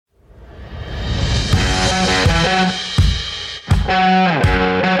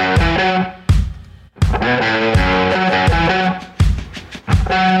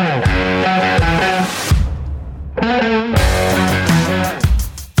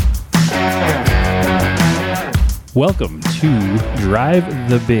Welcome to Drive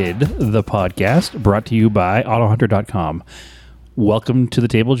the Bid, the podcast brought to you by AutoHunter.com. Welcome to the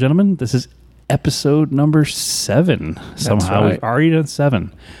table, gentlemen. This is episode number 7. Somehow we've already done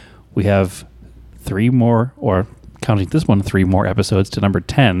 7. We have 3 more, or counting this one, 3 more episodes to number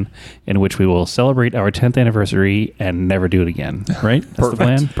 10, in which we will celebrate our 10th anniversary and never do it again. Right? That's the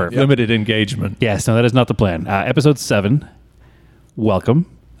plan? Perfect. Limited engagement. Yes, no, that is not the plan. Episode 7, welcome.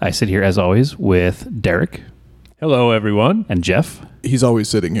 I sit here, as always, with Derek. Hello, everyone. And Jeff. He's always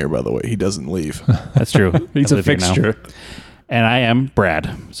sitting here, by the way. He doesn't leave. That's true. He's a fixture. And I am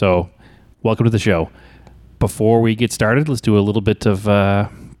Brad. So welcome to the show. Before we get started, let's do a little bit of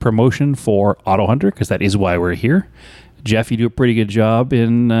promotion for Auto Hunter, because that is why we're here. Jeff, you do a pretty good job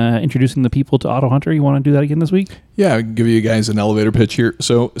in introducing the people to Auto Hunter. You want to do that again this week? Yeah, I can give you guys an elevator pitch here.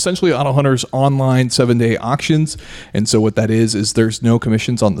 So essentially, Auto Hunter's online 7-day auctions. And so what that is there's no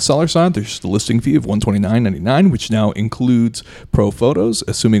commissions on the seller side. There's just a listing fee of $129.99, which now includes pro photos,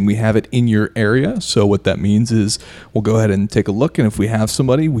 assuming we have it in your area. So what that means is we'll go ahead and take a look. And if we have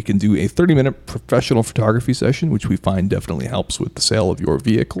somebody, we can do a 30-minute professional photography session, which we find definitely helps with the sale of your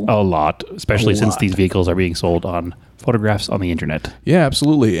vehicle. A lot, especially since these vehicles are being sold on photographs on the internet. Yeah,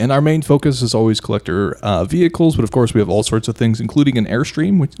 absolutely. And our main focus is always collector vehicles, but of course we have all sorts of things, including an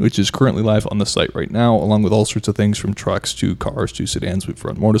Airstream, which is currently live on the site right now, along with all sorts of things from trucks to cars to sedans. We've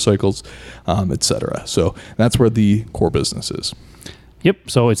run motorcycles, etc. So that's where the core business is.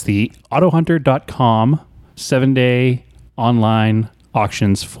 Yep. So it's the AutoHunter.com 7-day online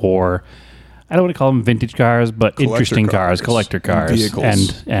auctions for, I don't want to call them vintage cars, but interesting cars, collector cars,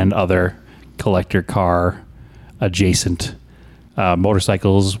 vehicles, and other collector car adjacent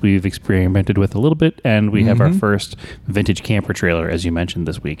motorcycles we've experimented with a little bit, and we have our first vintage camper trailer, as you mentioned,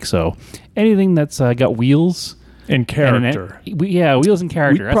 this week. So anything that's got wheels and character. Wheels and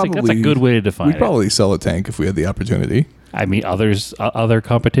character. That's a good way to define it. We'd probably sell a tank if we had the opportunity. I mean, other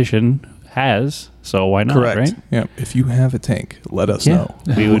competition has, so why not? Correct. Right? Yeah. If you have a tank, let us know.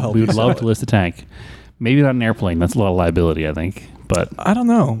 We would love to list a tank. Maybe not an airplane. That's a lot of liability, I think. But I don't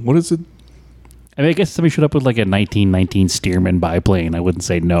know. What is it? I mean, I guess somebody showed up with like a 1919 Stearman biplane. I wouldn't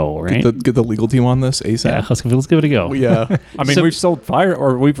say no, right? Get the legal team on this ASAP. Yeah, let's give it a go. Yeah. I mean,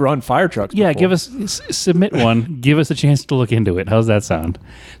 we've run fire trucks Yeah, before. submit one. Give us a chance to look into it. How's that sound?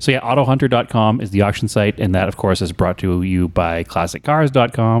 So yeah, AutoHunter.com is the auction site, and that, of course, is brought to you by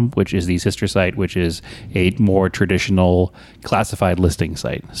ClassicCars.com, which is the sister site, which is a more traditional classified listing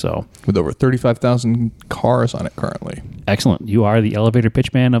site. So with over 35,000 cars on it currently. Excellent. You are the elevator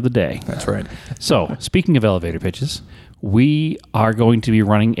pitch man of the day. That's right. So, speaking of elevator pitches, we are going to be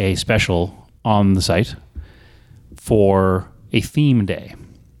running a special on the site for a theme day.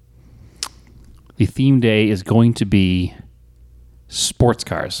 The theme day is going to be sports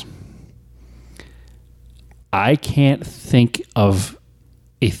cars. I can't think of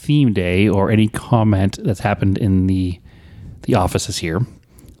a theme day or any comment that's happened in the offices here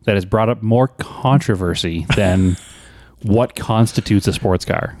that has brought up more controversy than what constitutes a sports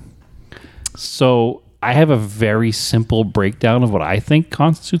car. So I have a very simple breakdown of what I think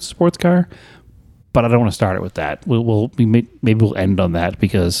constitutes a sports car, but I don't want to start it with that. Maybe we'll end on that,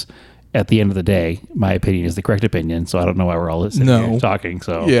 because at the end of the day, my opinion is the correct opinion. So I don't know why we're all sitting here talking.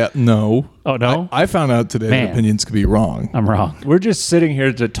 So yeah, no. Oh no! I found out today that opinions could be wrong. I'm wrong. We're just sitting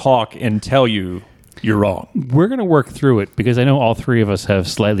here to talk and tell you you're wrong. We're going to work through it, because I know all 3 of us have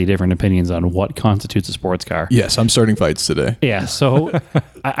slightly different opinions on what constitutes a sports car. Yes, I'm starting fights today. Yeah, so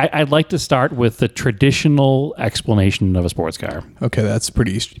I'd like to start with the traditional explanation of a sports car. Okay, that's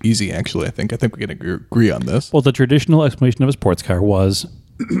pretty easy, actually. I think we can agree on this. Well, the traditional explanation of a sports car was,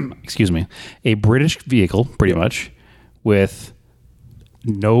 excuse me, a British vehicle, pretty much, with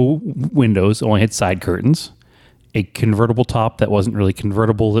no windows, only had side curtains, a convertible top that wasn't really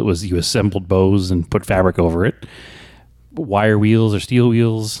convertible. It was, you assembled bows and put fabric over it. Wire wheels or steel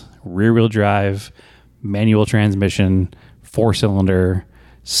wheels, rear wheel drive, manual transmission, 4-cylinder,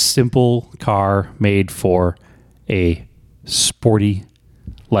 simple car made for a sporty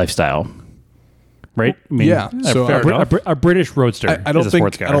lifestyle. Right? I mean, yeah. So a British roadster. I don't is a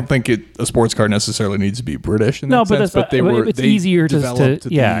sports car. I don't think a sports car necessarily needs to be British in that sense, but it's easier to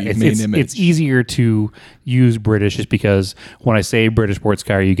it's easier to use British, just because when I say British sports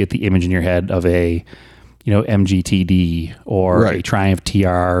car, you get the image in your head of a, MGTD or a Triumph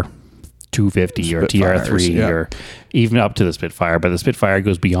TR 250 or TR3 or even up to the Spitfire. But the Spitfire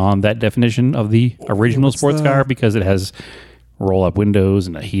goes beyond that definition of the original sports car, because it has roll-up windows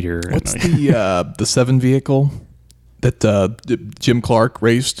and a heater. What's the 7 vehicle that Jim Clark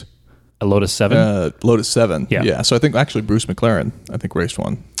raced? A Lotus 7? Lotus 7. Yeah. So I think actually Bruce McLaren, raced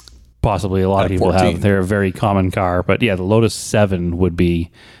one. possibly a lot of At people 14. have. They're a very common car, but yeah, the Lotus 7 would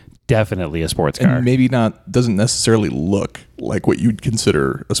be definitely a sports car. And maybe doesn't necessarily look like what you'd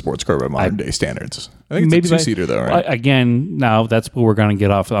consider a sports car by modern day standards. I think it's maybe a two-seater though, right? Again, now that's what we're going to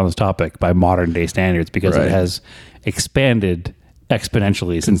get off on this topic by modern day standards, because Right. it has expanded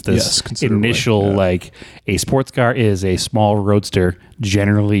exponentially since this Yes, considerably, initial, yeah. like, a sports car is a small roadster,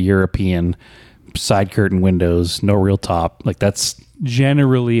 generally European, side curtain windows, no real top. Like, that's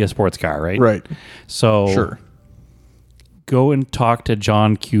generally a sports car, right? Right. So Sure. go and talk to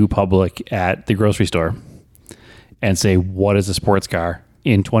John Q. Public at the grocery store and say, what is a sports car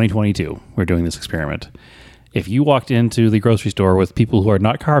in 2022? We're doing this experiment. If you walked into the grocery store with people who are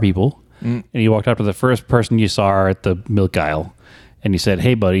not car people, and you walked up to the first person you saw at the milk aisle, and you said,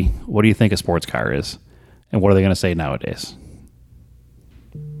 hey, buddy, what do you think a sports car is? And what are they going to say nowadays?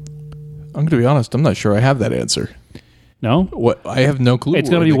 I'm going to be honest. I'm not sure I have that answer. No? What I have no clue. It's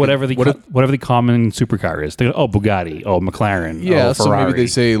going to be What whatever they- the common supercar is. They go, oh, Bugatti, oh, McLaren, Yeah, oh, so Ferrari. maybe they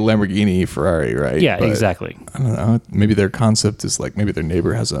say Lamborghini, Ferrari, right? Yeah, But exactly. I don't know. Maybe their concept is like maybe their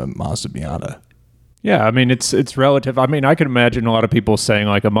neighbor has a Mazda Miata. Yeah, I mean it's relative. I mean, I can imagine a lot of people saying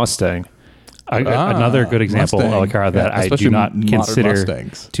like a Mustang. Another good example of a Mustang. car that Yeah, I especially do not modern consider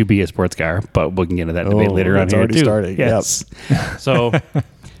Mustangs. to be a sports car, but we can get into that debate Oh, later on that's here already too. starting. Yes. So,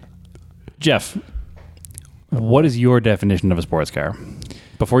 Jeff, what is your definition of a sports car?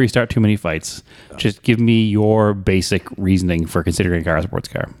 Before you start too many fights, just give me your basic reasoning for considering a car a sports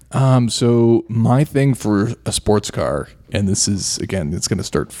car. So my thing for a sports car, and this is again, it's going to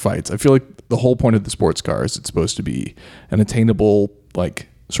start fights. I feel like the whole point of the sports car is it's supposed to be an attainable, like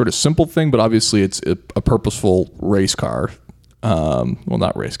sort of simple thing, but obviously it's a purposeful race car. Well,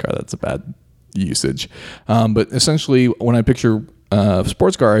 not race car. That's a bad usage. But essentially, when I picture a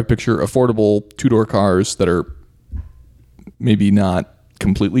sports car, I picture affordable two-door cars that are maybe not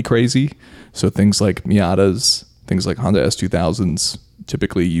completely crazy. So things like Miatas, things like Honda S2000s,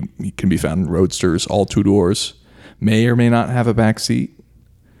 typically you can be found in roadsters, all two doors, may or may not have a back seat,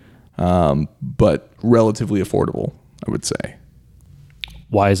 but relatively affordable, I would say.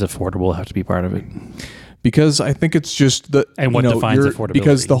 Why is affordable have to be part of it? Because I think it's just the And what defines affordability?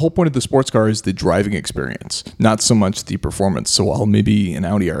 Because the whole point of the sports car is the driving experience, not so much the performance. So while maybe an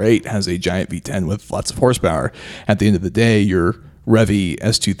Audi R8 has a giant V10 with lots of horsepower, at the end of the day, your Revy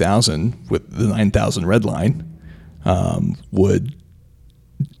S2000 with the 9000 red line would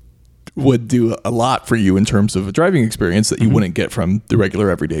do a lot for you in terms of a driving experience that you wouldn't get from the regular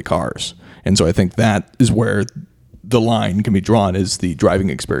everyday cars. And so I think that is where the line can be drawn, is the driving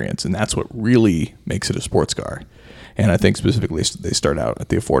experience, and that's what really makes it a sports car. And I think specifically they start out at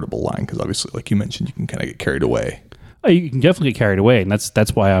the affordable line because obviously, like you mentioned, you can kind of get carried away. Oh, you can definitely get carried away, and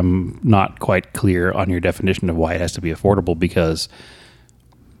that's why I'm not quite clear on your definition of why it has to be affordable, because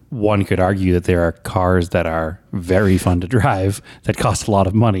one could argue that there are cars that are very fun to drive that cost a lot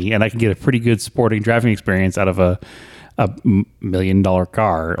of money, and I can get a pretty good sporting driving experience out of a $1 million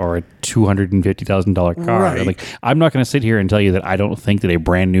car or a $250,000 car. Right. Like, I'm not going to sit here and tell you that I don't think that a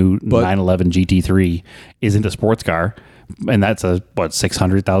brand new 911 GT3 isn't a sports car, and that's a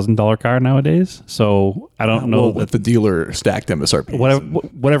 $600,000 car nowadays. So I don't know Well, with the dealer stacked MSRP.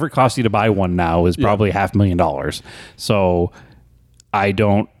 whatever it costs you to buy one now is probably $500,000. So I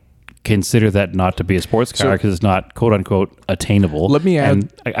don't consider that not to be a sports car because it's not quote unquote attainable. Let me add-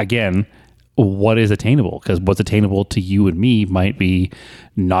 And again, what is attainable? Because what's attainable to you and me might be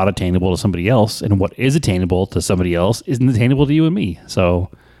not attainable to somebody else, and what is attainable to somebody else isn't attainable to you and me.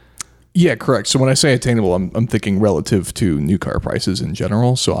 So Yeah, correct. So when I say attainable, I'm thinking relative to new car prices in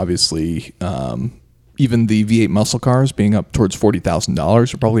general. So obviously, even the V8 muscle cars being up towards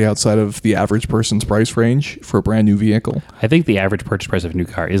 $40,000 are probably outside of the average person's price range for a brand new vehicle. I think the average purchase price of a new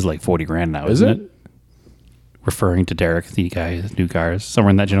car is like $40,000 now, isn't it? Referring to Derek, the guy with new cars, somewhere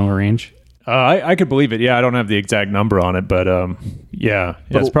in that general range. I could believe it. Yeah, I don't have the exact number on it, but yeah,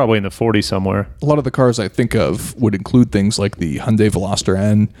 it's probably in the 40 somewhere. A lot of the cars I think of would include things like the Hyundai Veloster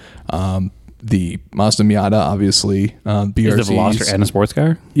N, the Mazda Miata, obviously, BRZs. Is the Veloster N a sports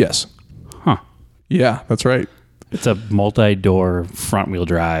car? Yes. Huh. Yeah, that's right. It's a multi-door front-wheel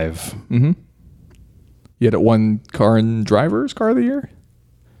drive. You had it won Car and Driver's Car of the Year?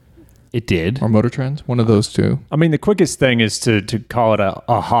 It did. Or Motor Trend? One of those two. I mean, the quickest thing is to call it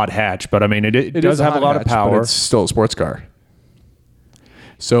a hot hatch, but I mean, it does is have a hot lot hatch, of power. but it's still a sports car.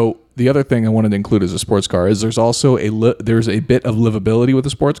 So the other thing I wanted to include as a sports car is there's also there's a bit of livability with a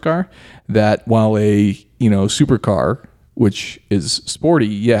sports car that while a supercar, which is sporty,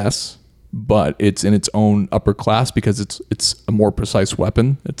 yes, but it's in its own upper class because it's a more precise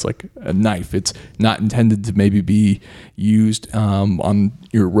weapon. It's like a knife. It's not intended to maybe be used on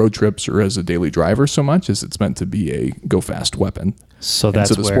your road trips or as a daily driver so much as it's meant to be a go fast weapon. So that's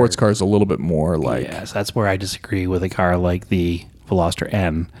so the sports car is a little bit more like yes, that's where I disagree with a car like the Veloster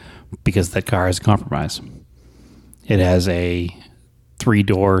N, because that car is a compromise. It has a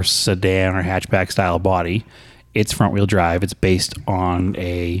 3-door sedan or hatchback style body. It's front wheel drive. It's based on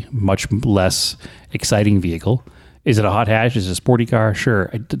a much less exciting vehicle. Is it a hot hatch? Is it a sporty car? Sure.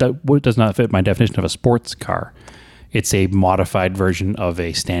 That does not fit my definition of a sports car. It's a modified version of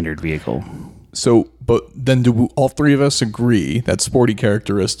a standard vehicle. So, but then do all three of us agree that sporty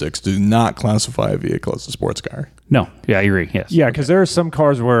characteristics do not classify a vehicle as a sports car? No. Yeah, I agree. Yes. Yeah, because there are some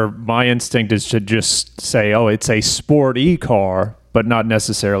cars where my instinct is to just say, oh, it's a sporty car, but not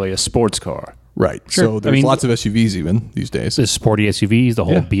necessarily a sports car. Right. Sure. So there's lots of SUVs even these days. There's sporty SUVs. The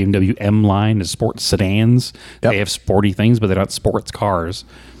whole BMW M line is sports sedans. Yep. They have sporty things, but they're not sports cars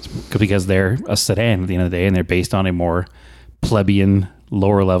because they're a sedan at the end of the day, and they're based on a more plebeian,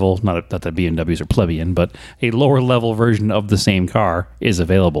 lower level, not that BMWs are plebeian, but a lower level version of the same car is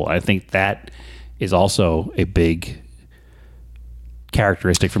available. I think that is also a big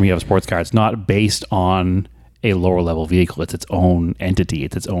characteristic for me of a sports car. It's not based on a lower level vehicle. It's its own entity.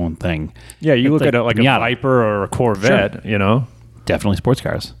 It's its own thing. Yeah, you look like at it like a Miata. Viper or a Corvette, you know? Definitely sports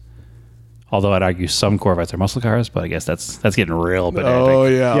cars. Although I'd argue some Corvettes are muscle cars, but I guess that's getting real pedantic. Oh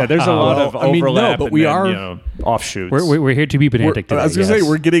yeah. Yeah, there's a lot of overlap. but and we then, are you know, offshoots. We're here to be pedantic today. I was going to say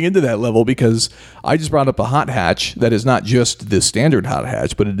we're getting into that level because I just brought up a hot hatch that is not just the standard hot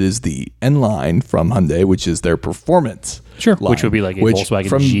hatch, but it is the N line from Hyundai, which is their performance. Sure, line, which would be like a Volkswagen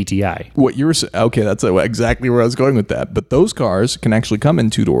GTI. What you were saying, okay, that's exactly where I was going with that. But those cars can actually come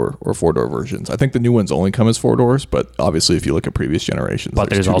in 2-door or 4-door versions. I think the new ones only come as 4 doors, but obviously if you look at previous generations, But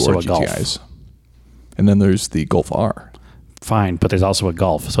there's also a Golf. GTIs. And then there's the Golf R. Fine, but there's also a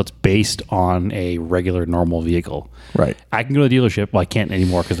Golf, so it's based on a regular, normal vehicle. Right. I can go to the dealership. Well, I can't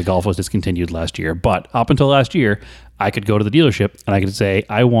anymore because the Golf was discontinued last year. But up until last year, I could go to the dealership and I could say,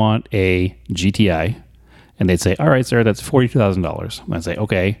 I want a GTI. And they'd say, all right, sir, that's $42,000. And I'd say,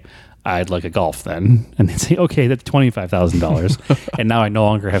 okay, I'd like a Golf then. And they'd say, okay, that's $25,000. And now I no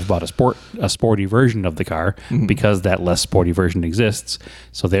longer have bought a sporty version of the car because that less sporty version exists.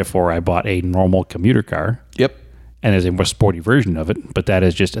 So therefore, I bought a normal commuter car. Yep. And there's a more sporty version of it. But that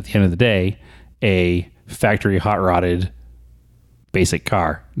is just, at the end of the day, a factory hot-rodded basic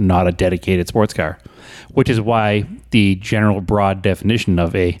car, not a dedicated sports car. Which is why the general broad definition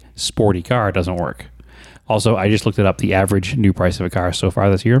of a sporty car doesn't work. Also, I just looked it up. The average new price of a car so far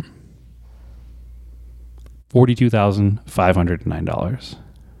this year, $42,509.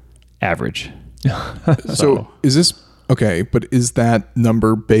 Average. So is this okay? But is that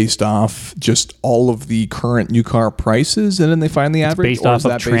number based off just all of the current new car prices, and then they find the average? Based or off is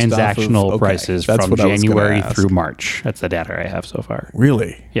of that based transactional off of, prices that's from what I was gonna January ask. through March. That's the data I have so far.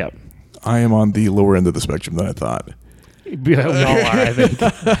 Really? Yep. I am on the lower end of the spectrum than I thought. We all are, I think.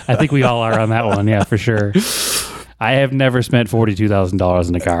 I think we all are on that one. Yeah, for sure. I have never spent $42,000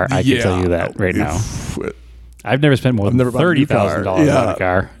 in a car. I can tell you that right now. I've never spent more than $30,000 on a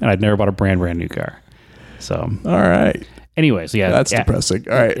car, and I've never bought a brand new car. So, all right. Anyways, yeah, that's depressing.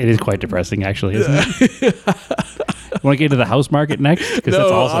 All right, it is quite depressing, actually, isn't it? Want to get into the house market next? Because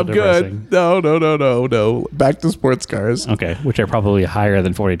that's also I'm depressing. Good. No. Back to sports cars. Okay, which are probably higher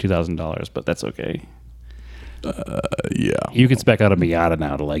than $42,000, but that's okay. Yeah, you can spec out a Miata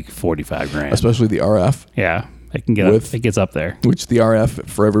now to like $45,000, especially the RF. Yeah, it can get up. It gets up there. Which the RF,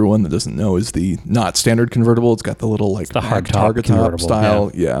 for everyone that doesn't know, is the not standard convertible. It's got the little like the hard target top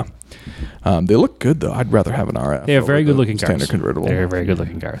style. Yeah. They look good though. I'd rather have an RF. They are very good looking cars. Standard convertible. They're very good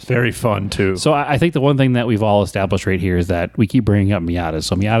looking cars. Very fun too. So I think the one thing that we've all established right here is that we keep bringing up Miatas.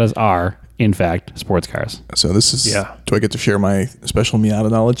 So Miatas are, in fact, sports cars. So this is, do I get to share my special Miata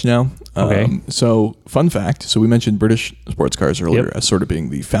knowledge now? Okay. So fun fact. So we mentioned British sports cars earlier as sort of being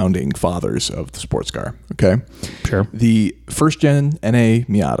the founding fathers of the sports car. Okay. Sure. The first gen NA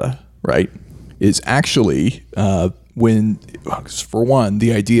Miata, right, is actually for one,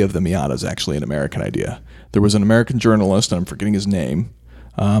 the idea of the Miata is actually an American idea. There was an American journalist, and I'm forgetting his name,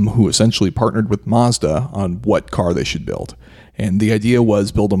 who essentially partnered with Mazda on what car they should build. And the idea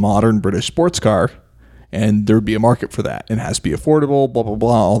was build a modern British sports car, and there would be a market for that. It has to be affordable, blah, blah,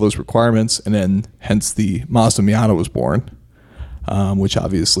 blah, all those requirements. And then hence the Mazda Miata was born, which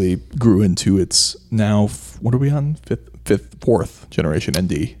obviously grew into its now, what are we on? Fourth generation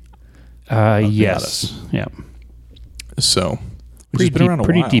ND. Yes. Miatas. Yeah. So pretty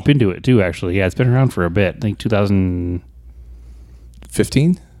deep into it too, actually. Yeah, it's been around for a bit. I think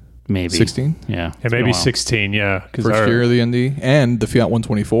 2015. maybe 16? Yeah, And it's been a maybe while. 16, yeah. First year of the Indy. And the Fiat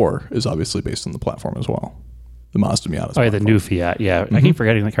 124 is obviously based on the platform as well. The Mazda Miata. Oh yeah, the new Fiat. Yeah, I keep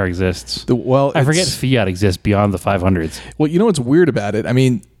forgetting the car exists. I forget Fiat exists beyond the 500s. Well, you know what's weird about it? I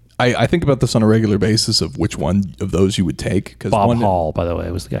mean, I think about this on a regular basis of which one of those you would take. Bob Hall, by the way,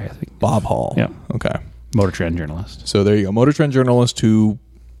 was the guy, I think. Bob Hall. Yeah. Okay. Motor Trend journalist. So there you go. Motor Trend journalist who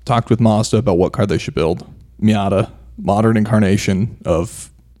talked with Mazda about what car they should build. Miata, modern incarnation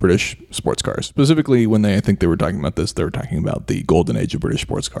of British sports cars. Specifically, when I think they were talking about this, they were talking about the golden age of British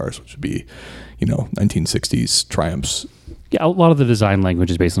sports cars, which would be, 1960s Triumphs. Yeah, a lot of the design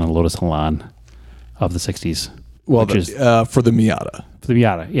language is based on a Lotus Elan of the 60s. Well, which is for the Miata. for the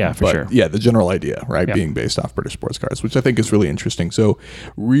Miata, yeah, for sure. Yeah, the general idea, right, Yeah. being based off British sports cars, which I think is really interesting. So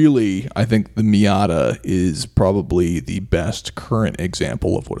really, I think the Miata is probably the best current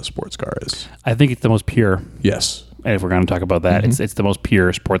example of what a sports car is. I think it's the most pure. Yes. And if we're going to talk about that, it's the most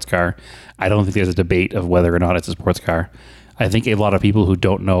pure sports car. I don't think there's a debate of whether or not it's a sports car. I think a lot of people who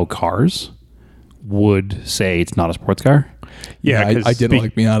don't know cars would say it's not a sports car. Yeah, I didn't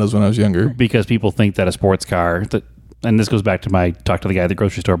like Miatas when I was younger. Because people think that a sports car, and this goes back to my talk to the guy at the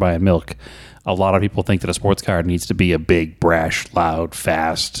grocery store buying milk. A lot of people think that a sports car needs to be a big, brash, loud,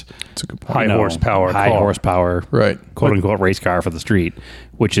 fast, It's a good point. high horsepower car. horsepower, Right. quote unquote race car for the street,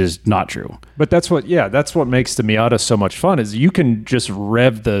 which is not true. But that's what makes the Miata so much fun is you can just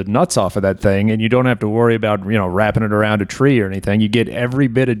rev the nuts off of that thing and you don't have to worry about, wrapping it around a tree or anything. You get every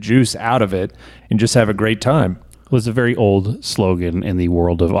bit of juice out of it and just have a great time. Well, it's a very old slogan in the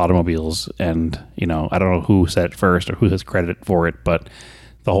world of automobiles, and I don't know who said it first or who has credit for it, but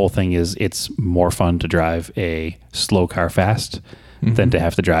the whole thing is it's more fun to drive a slow car fast than to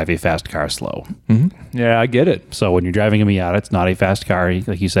have to drive a fast car slow. Yeah, I get it. So when you're driving a Miata, it's not a fast car.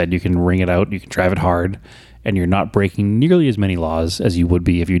 Like you said, you can ring it out, you can drive it hard, and you're not breaking nearly as many laws as you would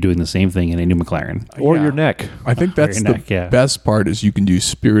be if you're doing the same thing in a new McLaren. Or your neck. I think that's your the neck, yeah. best part is you can do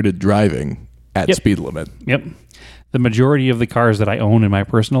spirited driving at Yep. speed limit. Yep. The majority of the cars that I own in my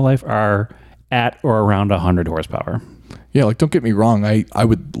personal life are at or around 100 horsepower. Yeah, like don't get me wrong, I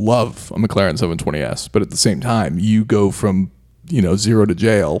would love a McLaren 720S, but at the same time, you go from, 0 to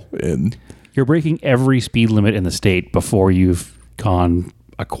jail in You're breaking every speed limit in the state before you've gone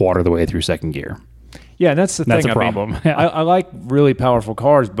a quarter of the way through second gear. Yeah, and that's the That's thing. a problem. Yeah. I like really powerful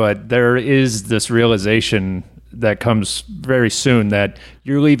cars, but there is this realization that comes very soon that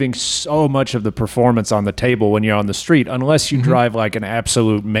you're leaving so much of the performance on the table when you're on the street, unless you drive like an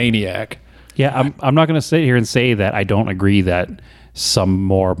absolute maniac. Yeah, I'm not going to sit here and say that I don't agree that some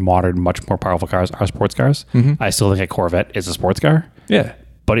more modern, much more powerful cars are sports cars. I still think a Corvette is a sports car. Yeah.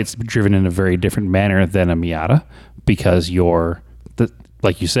 But it's driven in a very different manner than a Miata because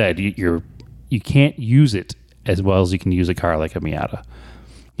like you said, you can't use it as well as you can use a car like a Miata.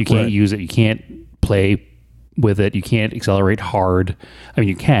 You can't use it. You can't play with it. You can't accelerate hard. I mean,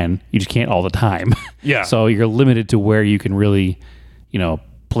 you can. You just can't all the time. Yeah. So you're limited to where you can really,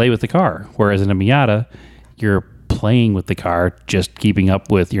 play with the car. Whereas in a Miata, you're playing with the car, just keeping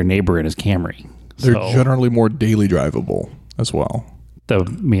up with your neighbor in his Camry. they're So generally more daily drivable as well. the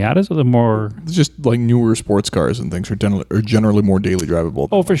Miatas are the more. It's just like newer sports cars and things are generally more daily drivable.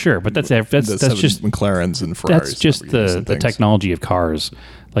 Oh, for sure. But that's just McLarens and Ferraris. that's just and the Lamborghinis and things. technology of cars.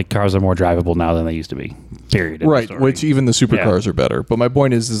 Like cars are more drivable now than they used to be. Period. End of Right, story. which even the supercars are better. But my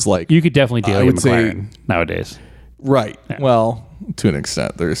point is like you could definitely daily I a would say- McLaren nowadays. right. Well, to an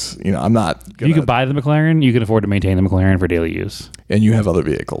extent, there's I'm not. If you could buy the McLaren, you can afford to maintain the McLaren for daily use. and you have other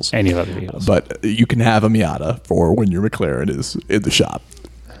vehicles. And you have other vehicles. But you can have a Miata for when your McLaren is in the shop,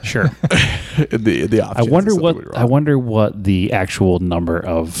 Sure. in the I options. wonder what the actual number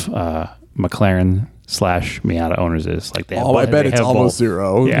of McLaren / Miata owners is. Like they have. Oh, I bet they it's have almost both.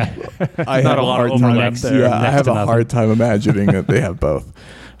 zero. Yeah. I Not have a lot of hard time- overlap there. Yeah, I Next have to a nothing. hard time imagining that they have both.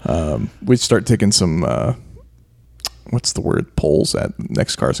 We start taking some. What's the word? Polls at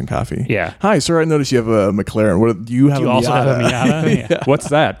Next Cars and Coffee. Yeah. Hi, sir. I noticed you have a McLaren. What do you have? Do you a also Miata? have a Miata? Yeah. What's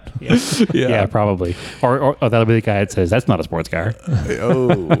that? Yeah, probably. Or that'll be the guy that says that's not a sports car.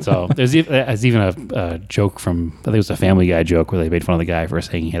 Oh, So there's even a joke from, I think it was a Family Guy joke where they made fun of the guy for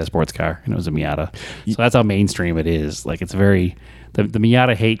saying he had a sports car and it was a Miata. So that's how mainstream it is. Like it's very, the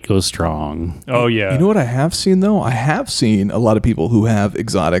Miata hate goes strong. Oh, yeah. you know what I have seen though? I have seen a lot of people who have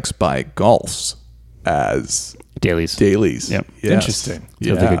exotics buy Golfs as Dailies. dailies. Yep. Yes. Interesting.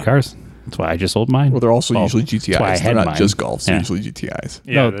 So they're good cars. That's why I just sold mine. Well, they're also Well, usually that's why I GTIs. They're had not mine. just Golfs. They're Yeah. usually GTIs.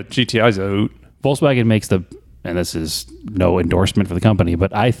 Yeah, No. the GTI's a hoot. Volkswagen makes and this is no endorsement for the company,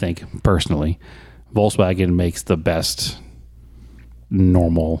 but I think personally, Volkswagen makes the best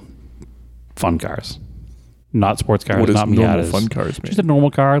normal fun cars. not sports cars, What does not normal Miatas. fun cars mean? Just a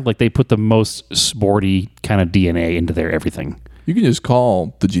normal car. Like they put the most sporty kind of DNA into their everything. You can just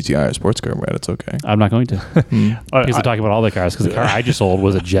call the GTI a sports car, Brad. It's okay. I'm not going to. Because I'm talking about all the cars. Because the car I just sold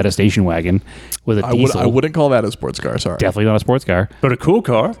was a Jetta station wagon with a diesel. I wouldn't call that a sports car. Sorry. Definitely not a sports car. But a cool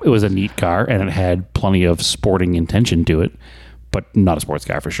car. It was a neat car, and it had plenty of sporting intention to it, but not a sports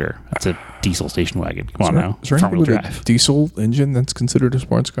car for sure. It's a diesel station wagon. Come on now. Is there Front anything wheel with drive. a diesel engine that's considered a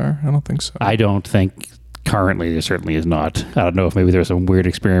sports car? I don't think so. I don't think currently there certainly is not. I don't know if maybe there were some weird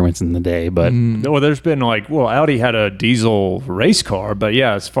experiments in the day, but No, there's been Audi had a diesel race car, but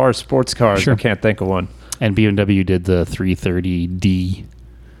yeah, as far as sports cars, Sure. I can't think of one. and BMW did the 330D,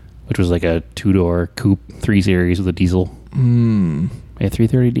 which was like a two-door coupe 3 Series with a diesel. A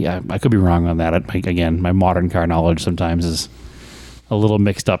 330D. I could be wrong on that. Again, my modern car knowledge sometimes is a little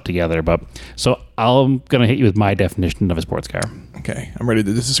mixed up together. But so I'm going to hit you with my definition of a sports car. Okay, I'm ready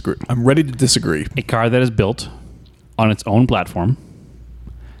to disagree. A car that is built on its own platform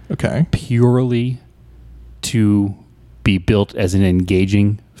Okay. purely to be built as an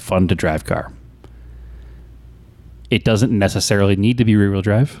engaging, fun-to-drive car. It doesn't necessarily need to be rear-wheel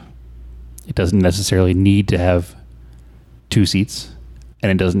drive. It doesn't necessarily need to have 2 seats.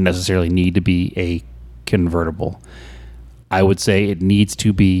 And it doesn't necessarily need to be a convertible. I would say it needs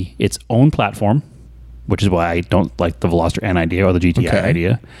to be its own platform, which is why I don't like the Veloster N idea or the GTI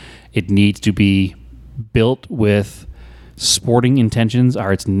idea. It needs to be built with sporting intentions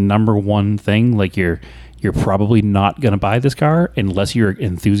are its number one thing. Like you're probably not going to buy this car unless you're an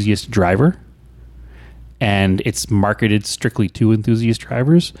enthusiast driver. And it's marketed strictly to enthusiast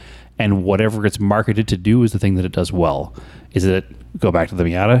drivers. And whatever it's marketed to do is the thing that it does well. Is it, go back to the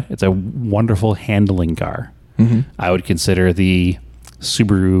Miata, it's a wonderful handling car. I would consider the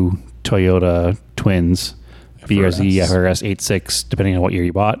Subaru Toyota Twins BRZ FRS 86, depending on what year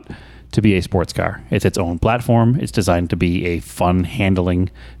you bought, to be a sports car. It's its own platform. It's designed to be a fun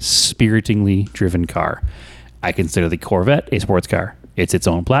handling, spiritingly driven car. I consider the Corvette a sports car. It's its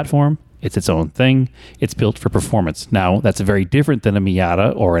own platform. It's its own thing. It's built for performance. Now, that's very different than a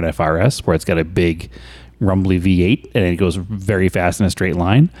Miata or an FRS, where it's got a big rumbly V8 and it goes very fast in a straight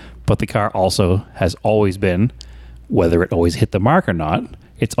line. But the car also has always been, whether it always hit the mark or not,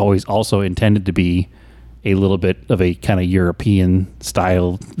 it's always also intended to be a little bit of a kind of European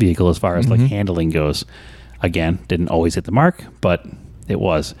style vehicle as far as like handling goes. Again, didn't always hit the mark, but it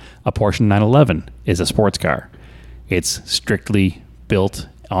was. A Porsche 911 is a sports car. It's strictly built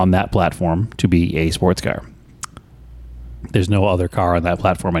on that platform to be a sports car. There's no other car on that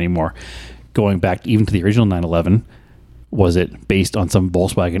platform anymore. Going back even to the original 911, was it based on some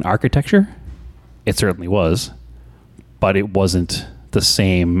Volkswagen architecture? It certainly was, but it wasn't the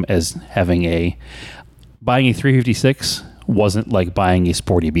same as having buying a 356 wasn't like buying a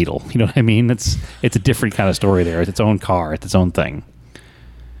sporty Beetle. You know what I mean? It's a different kind of story there. It's its own car. It's its own thing.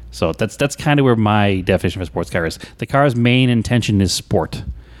 So that's kind of where my definition of a sports car is. The car's main intention is sport.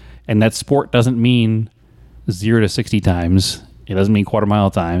 And that sport doesn't mean 0 to 60 times. It doesn't mean quarter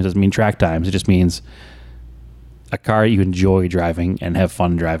mile times. It doesn't mean track times. It just means a car you enjoy driving and have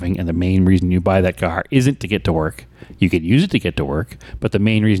fun driving. And the main reason you buy that car isn't to get to work. You could use it to get to work, but the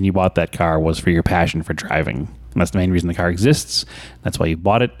main reason you bought that car was for your passion for driving. And that's the main reason the car exists. That's why you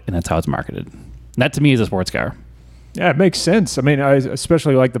bought it, and that's how it's marketed. And that to me is a sports car. Yeah, it makes sense. I mean, I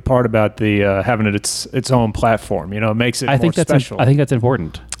especially like the part about the having it its own platform. You know, it makes it more special. I think that's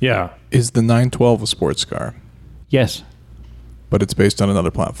important. Yeah. Is the 912 a sports car? Yes. But it's based on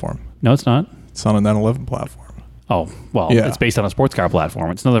another platform. No, it's not. It's on a 911 platform. Oh, well, Yeah. It's based on a sports car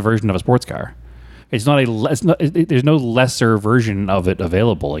platform. It's another version of a sports car. It's not there's no lesser version of it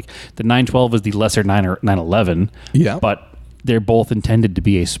available. Like the 912 is the lesser 911. Yeah. But they're both intended to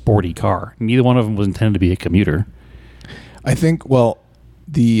be a sporty car. Neither one of them was intended to be a commuter. I think,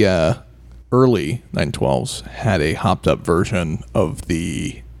 the early 912s had a hopped up version of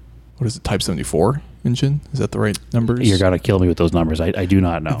the, Type 74 engine? Is that the right numbers? You're going to kill me with those numbers. I do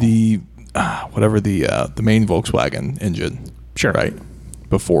not know. The main Volkswagen engine. Sure. Right.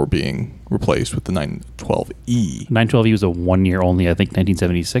 Before being replaced with the 912E. 912E was a 1 year only, I think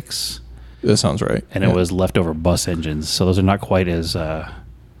 1976. That sounds right. And it was leftover bus engines. So those are not quite as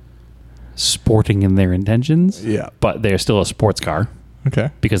sporting in their intentions. Yeah. But they're still a sports car.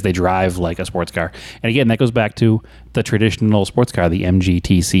 Okay. Because they drive like a sports car. And again, that goes back to the traditional sports car, the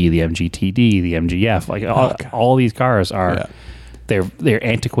MGTC, the MGTD, the MGF. Like all these cars are, they're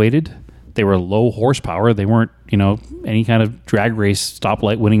antiquated. They were low horsepower. They weren't, any kind of drag race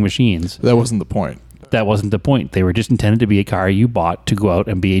stoplight winning machines. That wasn't the point. That wasn't the point. They were just intended to be a car you bought to go out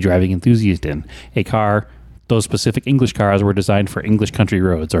and be a driving enthusiast in. A car those specific English cars were designed for English country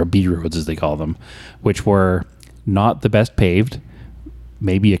roads, or B roads as they call them, which were not the best paved,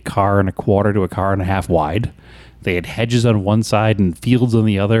 maybe a car and a quarter to a car and a half wide. They had hedges on one side and fields on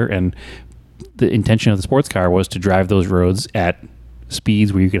the other, and the intention of the sports car was to drive those roads at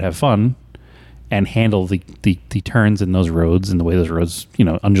speeds where you could have fun and handle the turns in those roads and the way those roads,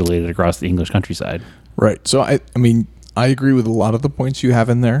 undulated across the English countryside. Right. So I mean, I agree with a lot of the points you have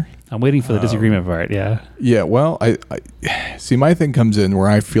in there. I'm waiting for the disagreement part. Yeah. Yeah. Well, I see. My thing comes in where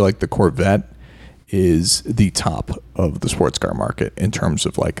I feel like the Corvette is the top of the sports car market in terms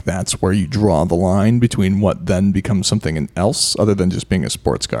of like that's where you draw the line between what then becomes something else other than just being a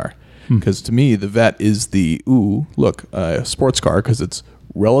sports car. Because to me, the Vet is the sports car because it's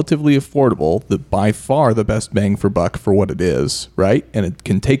relatively affordable, by far the best bang for buck for what it is, right? And it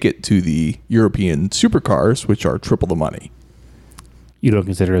can take it to the European supercars, which are triple the money. You don't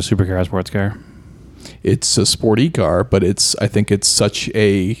consider a supercar a sports car? It's a sporty car, but I think it's such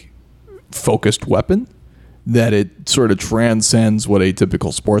a focused weapon that it sort of transcends what a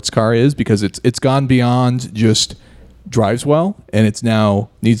typical sports car is, because it's gone beyond just drives well, and it's now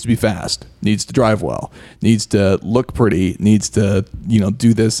needs to be fast, needs to drive well, needs to look pretty, needs to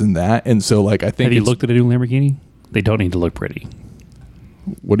do this and that. And so like I think, have you looked at a new Lamborghini? They don't need to look pretty.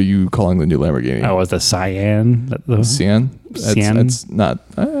 What are you calling the new Lamborghini? Oh, it's the Cyan. Cyan. It's not.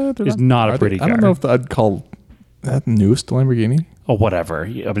 It's not a pretty car. I don't know if I'd call that the newest Lamborghini. Oh, whatever.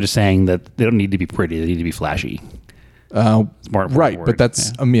 I'm just saying that they don't need to be pretty. They need to be flashy. Smart, right? Word. But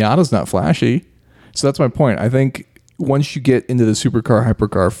that's a Miata's not flashy. So that's my point. I think once you get into the supercar,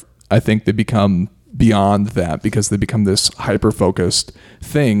 hypercar, I think they become beyond that, because they become this hyper-focused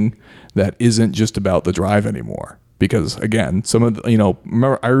thing that isn't just about the drive anymore. Because again, some of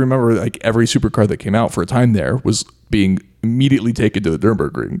the, I remember like every supercar that came out for a time there was being immediately taken to the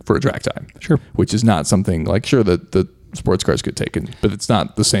Nürburgring for a track time. Sure. Which is not something like, sure, that the sports cars get taken, but it's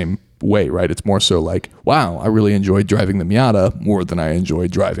not the same way, right? It's more so like, wow, I really enjoyed driving the Miata more than I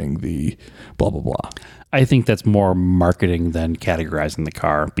enjoyed driving the blah, blah, blah. I think that's more marketing than categorizing the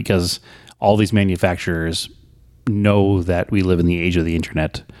car, because all these manufacturers know that we live in the age of the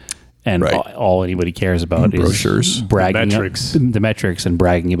internet, and right. all anybody cares about brochures, is bragging the metrics and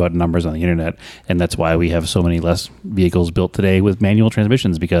bragging about numbers on the internet. And that's why we have so many less vehicles built today with manual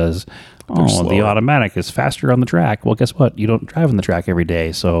transmissions, because the automatic is faster on the track. Well, guess what? You don't drive on the track every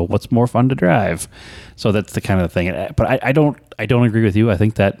day, so what's more fun to drive? So that's the kind of thing. But I don't agree with you. I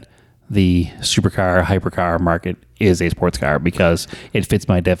think that the supercar, hypercar market is a sports car because it fits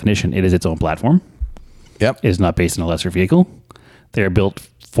my definition. It is its own platform. Yep. It is not based on a lesser vehicle. They are built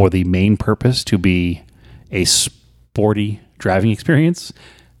for the main purpose to be a sporty driving experience,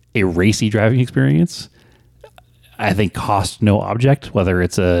 a racy driving experience. I think cost no object, whether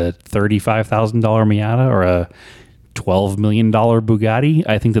it's a $35,000 Miata or a $12 million Bugatti.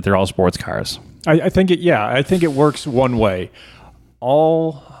 I think that they're all sports cars. I think it works one way.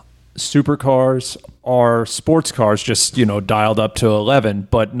 All supercars are sports cars, just dialed up to 11,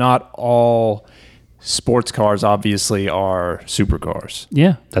 but not all sports cars obviously are supercars.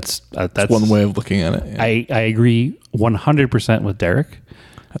 Yeah, that's one way of looking at it. Yeah. I agree 100% with Derek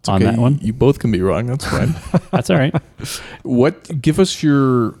on that one. You both can be wrong. That's fine. That's all right. Give us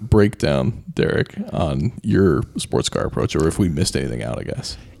your breakdown, Derek, on your sports car approach, or if we missed anything out, I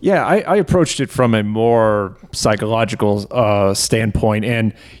guess. Yeah, I approached it from a more psychological standpoint.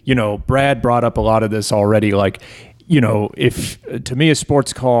 And, Brad brought up a lot of this already. Like, if to me a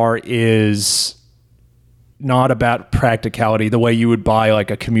sports car is not about practicality the way you would buy like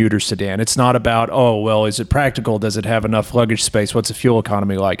a commuter sedan. It's not about, is it practical? Does it have enough luggage space? What's the fuel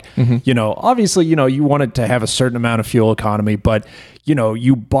economy like? Mm-hmm. Obviously, you want it to have a certain amount of fuel economy, but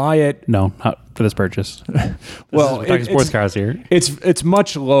you buy it. No, not for this purchase. Well, it's sports cars here. It's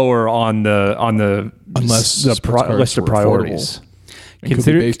much lower on the unless the list of priorities.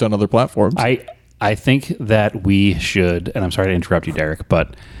 Consider based on other platforms. I think that we should, and I'm sorry to interrupt you, Derek,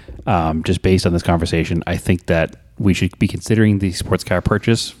 but just based on this conversation, I think that we should be considering the sports car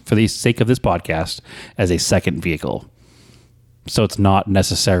purchase, for the sake of this podcast, as a second vehicle. So it's not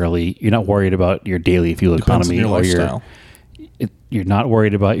necessarily, you're not worried about your daily fuel economy, your or lifestyle. You're not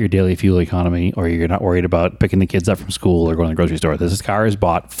worried about your daily fuel economy, or you're not worried about picking the kids up from school or going to the grocery store. This car is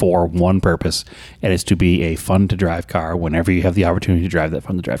bought for one purpose, and it's to be a fun to drive car whenever you have the opportunity to drive that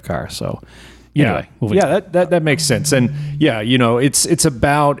fun to drive car. So anyway, that makes sense. And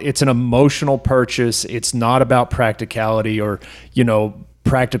it's an emotional purchase. It's not about practicality or,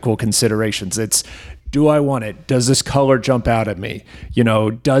 practical considerations. It's, do I want it? Does this color jump out at me?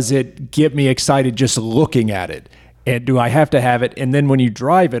 Does it get me excited just looking at it? And do I have to have it? And then when you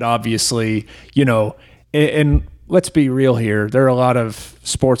drive it, obviously, And let's be real here. There are a lot of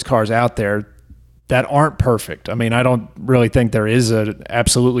sports cars out there that aren't perfect. I mean, I don't really think there is an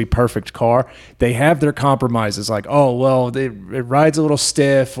absolutely perfect car. They have their compromises, like, oh, well, it rides a little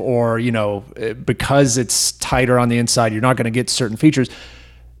stiff, or, because it's tighter on the inside, you're not going to get certain features.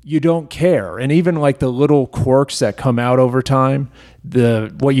 You don't care. And even like the little quirks that come out over time,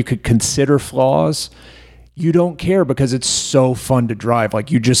 what you could consider flaws, you don't care because it's so fun to drive.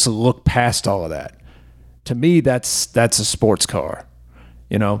 Like, you just look past all of that. To me, that's a sports car,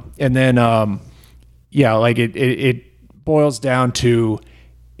 And then, like it boils down to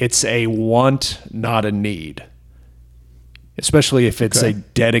it's a want, not a need, especially if it's a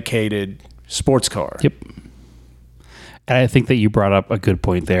dedicated sports car. Yep. And I think that you brought up a good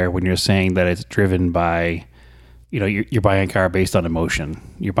point there when you're saying that it's driven by, you're buying a car based on emotion.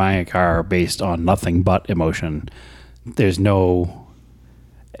 You're buying a car based on nothing but emotion. There's no...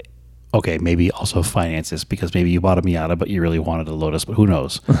 Okay, maybe also finances, because maybe you bought a Miata, but you really wanted a Lotus, but who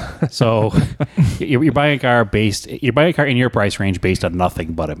knows? So you're buying a car in your price range based on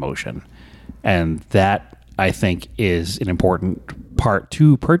nothing but emotion. And that, I think, is an important part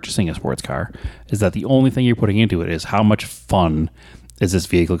to purchasing a sports car, is that the only thing you're putting into it is how much fun is this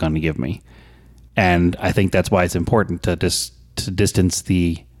vehicle going to give me? And I think that's why it's important to distance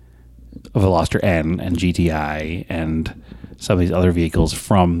the Veloster N and GTI and some of these other vehicles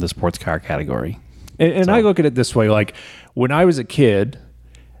from the sports car category. And I look at it this way, like when I was a kid,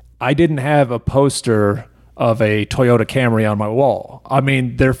 I didn't have a poster of a Toyota Camry on my wall. I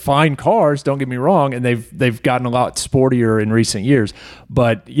mean, they're fine cars, don't get me wrong, and they've gotten a lot sportier in recent years.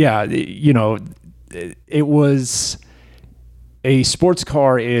 But yeah, it was... A sports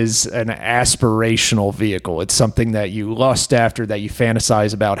car is an aspirational vehicle. It's something that you lust after, that you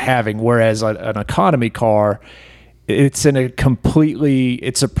fantasize about having, whereas an economy car, it's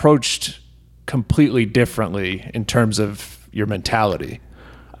approached completely differently in terms of your mentality.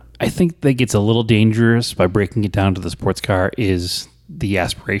 I think that gets a little dangerous by breaking it down to the sports car is the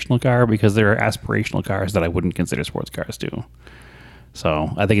aspirational car, because there are aspirational cars that I wouldn't consider sports cars too.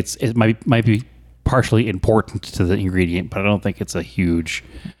 So I think it might be partially important to the ingredient, but I don't think it's a huge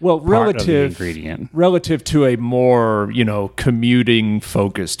part of the ingredient. Relative to a more, commuting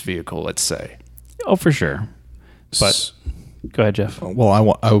focused vehicle, let's say. Oh, for sure. But go ahead, Jeff.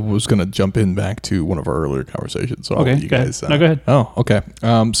 Well, I was going to jump in back to one of our earlier conversations. So okay, I'll let you guys. No, go ahead. Oh, okay.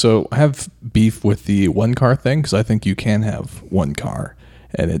 So I have beef with the one car thing, because I think you can have one car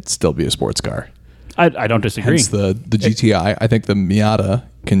and it still be a sports car. I don't disagree. Hence the GTI. I think the Miata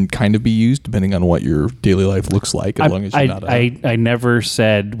can kind of be used depending on what your daily life looks like, as long as you're not. I never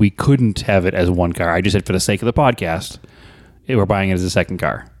said we couldn't have it as one car. I just said for the sake of the podcast, we're buying it as a second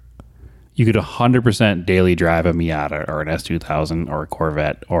car. You could 100% daily drive a Miata or an S2000 or a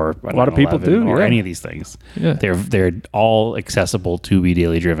Corvette or a lot of people do, or any of these things. Yeah. They're all accessible to be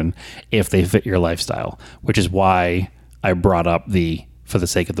daily driven if they fit your lifestyle, which is why I brought up for the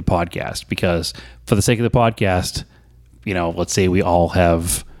sake of the podcast, because for the sake of the podcast, let's say we all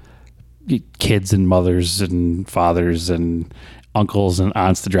have kids and mothers and fathers and uncles and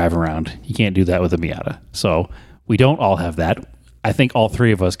aunts to drive around. You can't do that with a Miata. So we don't all have that. I think all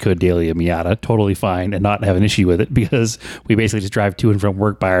three of us could daily a Miata totally fine and not have an issue with it, because we basically just drive to and from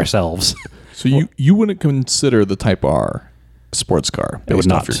work by ourselves. So you wouldn't consider the Type R a sports car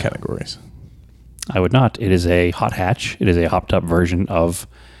based off your categories? I would not. It is a hot hatch. It is a hopped up version of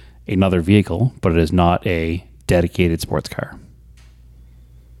another vehicle, but it is not a dedicated sports car.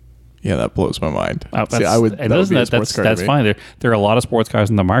 Yeah, that blows my mind. That's fine. There are a lot of sports cars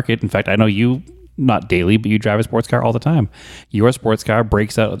in the market. In fact, I know you, not daily, but you drive a sports car all the time. Your sports car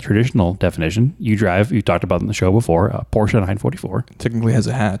breaks out of the traditional definition. You talked about it in the show before, a Porsche 944. Technically has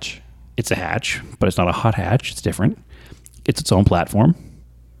a hatch. It's a hatch, but it's not a hot hatch. It's different. It's its own platform.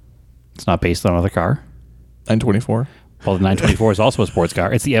 It's not based on another car. 924? Well, the 924 is also a sports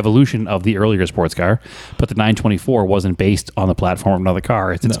car. It's the evolution of the earlier sports car, but the 924 wasn't based on the platform of another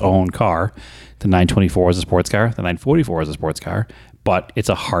car. It's its own car. The 924 is a sports car. The 944 is a sports car, but it's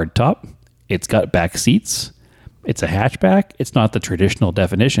a hard top. It's got back seats. It's a hatchback. It's not the traditional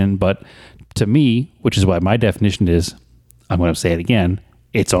definition, but to me, which is why my definition is, I'm going to say it again,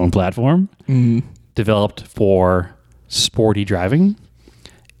 its own platform, developed for sporty driving.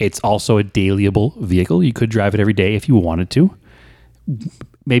 It's also a dailyable vehicle. You could drive it every day if you wanted to.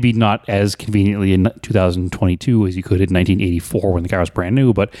 Maybe not as conveniently in 2022 as you could in 1984 when the car was brand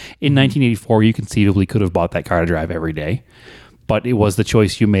new, but in 1984, you conceivably could have bought that car to drive every day. But it was the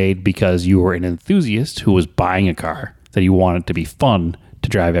choice you made because you were an enthusiast who was buying a car that you wanted to be fun to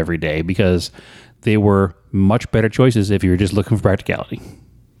drive every day, because they were much better choices if you were just looking for practicality.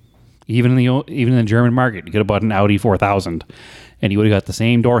 Even in the German market, you could have bought an Audi 4000, and you would have got the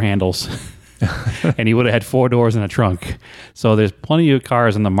same door handles, and you would have had 4 doors and a trunk. So there's plenty of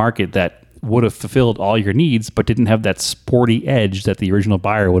cars in the market that would have fulfilled all your needs, but didn't have that sporty edge that the original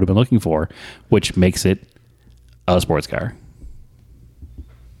buyer would have been looking for, which makes it a sports car.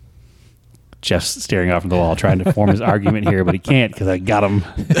 Jeff's staring off from the wall, trying to form his argument here, but he can't because I got him.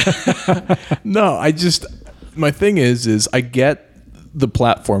 No, my thing is I get the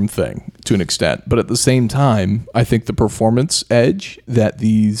platform thing to an extent, but at the same time, I think the performance edge that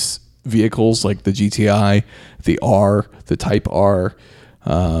these vehicles like the GTI, the R, the Type R,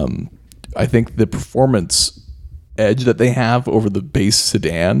 I think the performance edge that they have over the base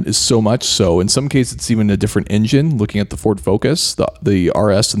sedan is so much so. In some cases, it's even a different engine. Looking at the Ford Focus, the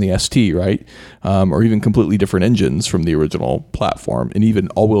RS and the ST, right, or even completely different engines from the original platform, and even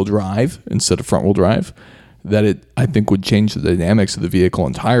all-wheel drive instead of front-wheel drive. That I think would change the dynamics of the vehicle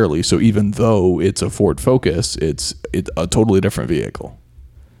entirely. So even though it's a Ford Focus, it's a totally different vehicle.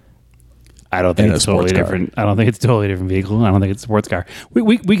 I don't think it's totally different. I don't think it's a totally different vehicle. I don't think it's a sports car.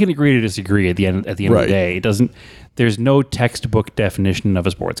 We can agree to disagree at the end of the day. It doesn't. There's no textbook definition of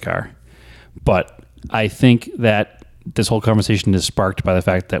a sports car, but I think that this whole conversation is sparked by the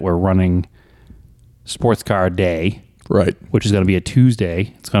fact that we're running Sports Car Day, right? Which is going to be a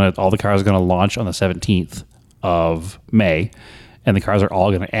Tuesday. All the cars are going to launch on the 17th of May, and the cars are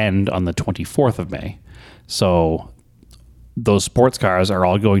all going to end on the 24th of May. So those sports cars are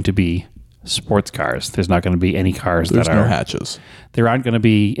all going to be sports cars. There's not going to be any cars There's no hatches. There aren't going to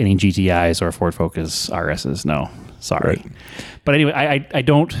be any GTIs or Ford Focus RSs. No, sorry. Right. But anyway, I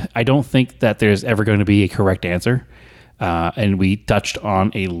don't think that there's ever going to be a correct answer. And we touched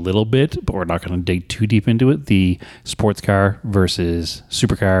on a little bit, but we're not going to dig too deep into it. The sports car versus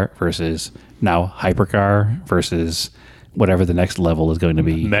supercar versus now hypercar versus whatever the next level is going to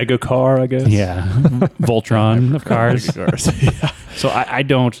be. Mega car, I guess. Yeah. Voltron of cars. Yeah. So I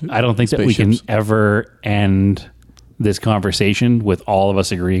don't think that we can ever end this conversation with all of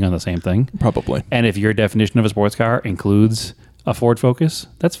us agreeing on the same thing. Probably. And if your definition of a sports car includes a Ford Focus,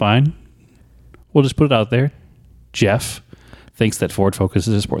 that's fine. We'll just put it out there. Jeff thinks that Ford Focus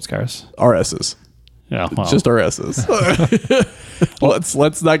is sports cars. RSs. Yeah, well, Just RSs.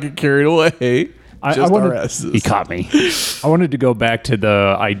 Let's not get carried away. RSs. He caught me. I wanted to go back to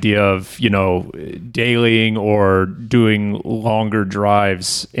the idea of, dailying or doing longer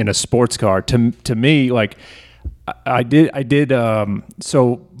drives in a sports car. To me, like I did.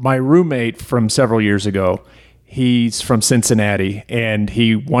 So my roommate from several years ago, he's from Cincinnati, and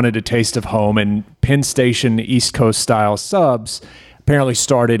he wanted a taste of home, and Penn Station East Coast style subs apparently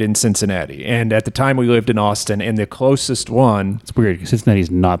started in Cincinnati. And at the time we lived in Austin, and the closest one... It's weird because Cincinnati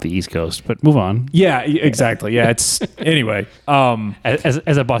is not the East Coast, but move on. Yeah, exactly. Yeah, it's... Anyway.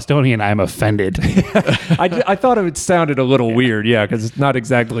 As a Bostonian, I'm offended. I thought it sounded a little weird, yeah, because it's not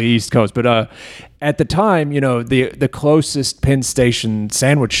exactly East Coast. But at the time, the closest Penn Station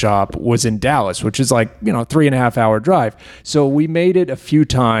sandwich shop was in Dallas, which is like, 3.5 hour drive. So we made it a few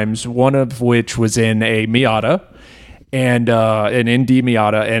times, one of which was in a Miata, and an ND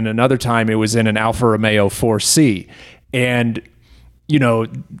Miata, and another time it was in an Alfa Romeo 4C. And,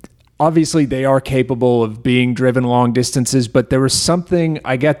 obviously they are capable of being driven long distances, but there was something,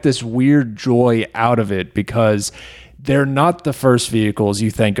 I get this weird joy out of it because they're not the first vehicles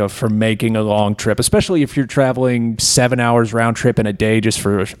you think of for making a long trip, especially if you're traveling 7 hours round trip in a day just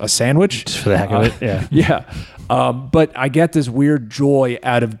for a sandwich. Just for the heck of it, yeah. Yeah. But I get this weird joy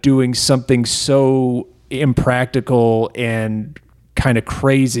out of doing something so impractical and kind of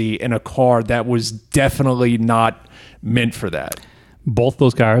crazy in a car that was definitely not meant for that. Both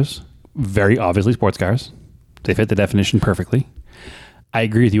those cars, very obviously sports cars. They fit the definition perfectly. I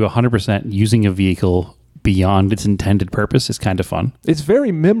agree with you 100%. Using a vehicle beyond its intended purpose is kind of fun. It's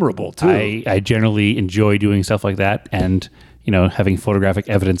very memorable too. I generally enjoy doing stuff like that, and having photographic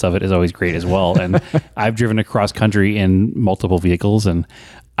evidence of it is always great as well. And I've driven across country in multiple vehicles, and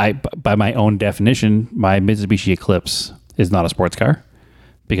by my own definition, my Mitsubishi Eclipse is not a sports car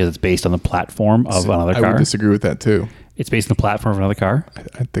because it's based on the platform of another car. I would disagree with that too. It's based on the platform of another car.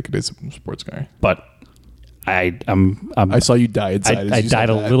 I think it is a sports car. But I saw you die inside. I died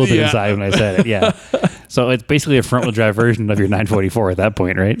a little bit inside when I said it. Yeah. So it's basically a front-wheel drive version of your 944 at that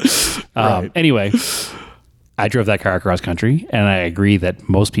point, right? Right. Anyway, I drove that car across country, and I agree that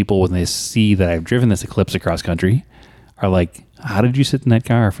most people, when they see that I've driven this Eclipse across country, are like, how did you sit in that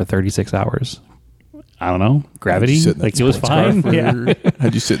car for 36 hours? I don't know. Gravity? Like, it was fine. Yeah.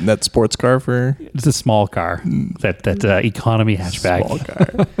 How'd you sit in that sports car for? It's a small car. That economy hatchback. Small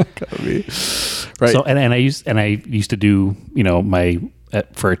car. Gotta be. Right. So, and I used to do, my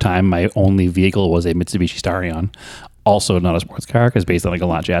for a time, my only vehicle was a Mitsubishi Starion, also not a sports car because based on a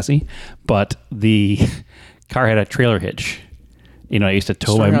Galant chassis, but the car had a trailer hitch. You know, I used to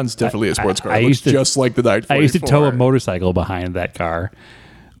tow Starion's definitely a sports car. I It used looks to just like the 944. I used to tow a motorcycle behind that car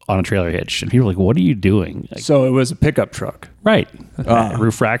on a trailer hitch, and people were like, "What are you doing?" Like, So it was a pickup truck. right,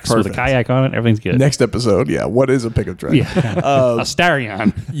 roof racks with a perfect. kayak on it. Everything's good. Next episode, yeah. What is a pickup truck? Yeah, a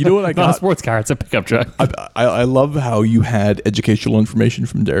Starion. You know what I Not a got? sports car; it's a pickup truck. I love how you had educational information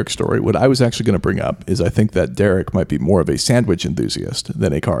from Derek's story. What I was actually going to bring up is I think that Derek might be more of a sandwich enthusiast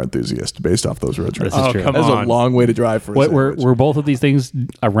than a car enthusiast based off those road trips. This is Oh, true. come That's on. a long way to drive for a Were sandwich. both of these things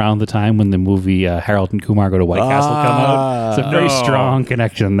around the time when the movie Harold and Kumar Go to White Castle come out? It's a very No. strong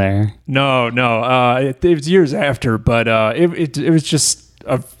connection there. No. It was years after, but it was just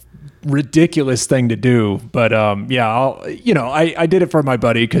a ridiculous thing to do. But I did it for my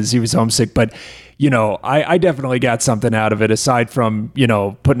buddy because he was homesick. But I definitely got something out of it aside from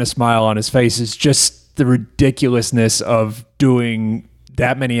putting a smile on his face. It's just the ridiculousness of doing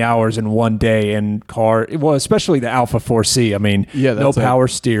that many hours in one day in car. Well, especially the Alpha 4C. I mean, Yeah, no that's power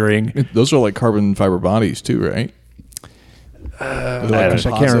steering. Those are like carbon fiber bodies too, right? I can't composite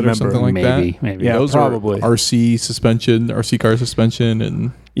or remember. something like Maybe, that. maybe. Yeah, Those probably. are RC suspension, RC car suspension,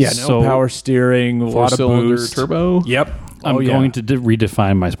 and Yeah, no So, power steering, a lot of four-cylinder boost. turbo. Yep. I'm going to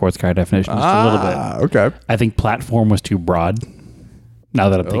redefine my sports car definition just a little bit. Okay. I think platform was too broad. Now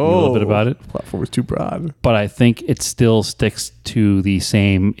that I'm thinking a little bit about it, Platform was too broad. but I think it still sticks to the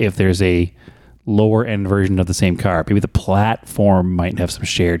same. If there's a lower end version of the same car, maybe the platform might have some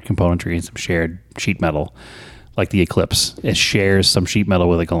shared componentry and some shared sheet metal, like the Eclipse. It shares some sheet metal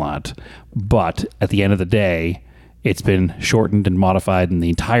with a Galant, but at the end of the day, it's been shortened and modified, and the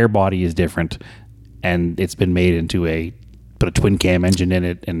entire body is different, and it's been made into put a twin cam engine in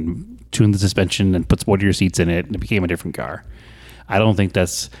it and tuned the suspension and put sport rear seats in it, and it became a different car. I don't think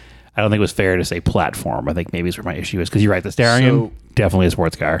it was fair to say platform. I think maybe it's where my issue is, because you're right. The Starion, So- definitely a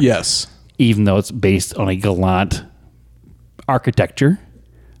sports car. Yes. Even though it's based on a Galant architecture,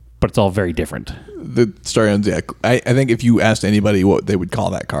 but it's all very different. The Starion's, yeah. I think if you asked anybody what they would call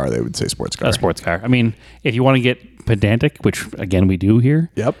that car, they would say sports car. A sports car. I mean, if you want to get pedantic, which again we do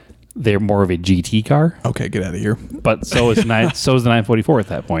here, Yep. they're more of a GT car. Okay, get out of here. But so is the 944 at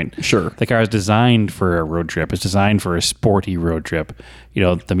that point. Sure. The car is designed for a road trip. It's designed for a sporty road trip. The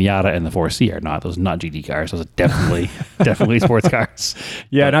Miata and the 4C are not. Those are not GT cars. Those are definitely sports cars.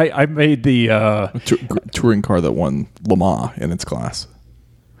 Yeah, and I made the Touring car that won Le Mans in its class.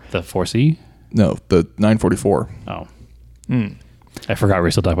 The 4C? No, the 944. Oh. I forgot we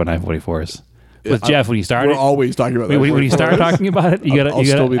were still talking about 944s. With Jeff, when you started, We're always talking about that. when you start talking about it, you I'll gotta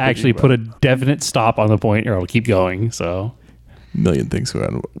still be actually thinking put about a definite stop on the point, or it'll keep going. So, million things going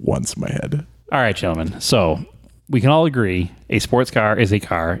on at once in my head. all right, gentlemen. So we can all agree a sports car is a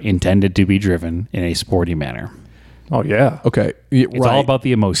car intended to be driven in a sporty manner. oh yeah. Okay. Yeah, It's all about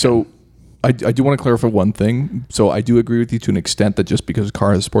the emotion. So I do want to clarify one thing. So I do agree with you to an extent that just because a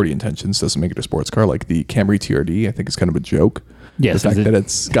car has sporty intentions doesn't make it a sports car. Like the Camry TRD, I think is kind of a joke. Yes, the fact is it- that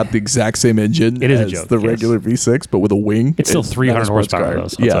it's got the exact same engine It is a as joke, the yes. regular V6, but with a wing. It's still not a 300 sports horsepower, car. though,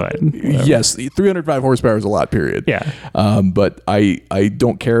 so it's all right. Whatever. Yes, 305 horsepower is a lot, period. Yeah. But I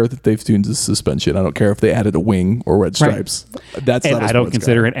don't care that they've tuned the suspension. I don't care if they added a wing or red Right. stripes. That's and not a I don't sports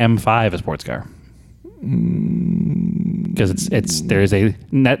consider car. an M5 a sports car because there's a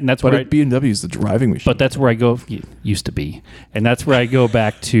that's But where BMW is the driving machine. but that's where I go. Used to be, and that's where I go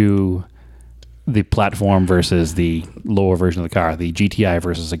back to the platform versus the lower version of the car, the GTI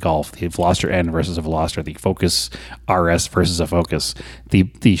versus a Golf, the Veloster N versus a Veloster, the Focus RS versus a Focus.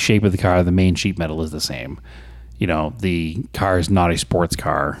 The shape of the car, the main sheet metal is the same. The car is not a sports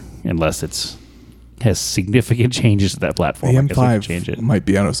car unless has significant changes to that platform. the I guess we could change M5 it. might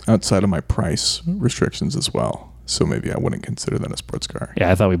be outside of my price restrictions as well. So maybe I wouldn't consider that a sports car.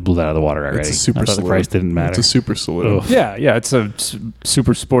 Yeah, I thought we blew that out of the water already. It's a super I thought the saloon. price didn't matter. It's a super saloon. Ugh. Yeah, it's a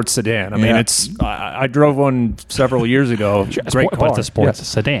super sports sedan. I mean, Yeah. I drove one several years ago. Great car. But it's a sports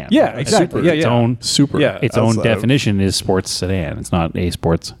sedan. Yeah, exactly. Super. Yeah, yeah. Super. Yeah. Its own Outside of- definition is sports sedan. It's not a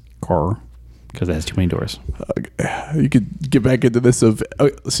sports car because it has too many doors. You could get back into this of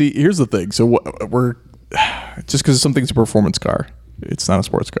see. Here's the thing. So we're just because something's a performance car, it's not a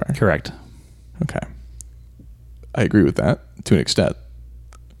sports car. Correct. Okay, I agree with that to an extent.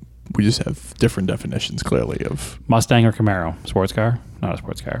 We just have different definitions, clearly. Of Mustang or Camaro, sports car, not a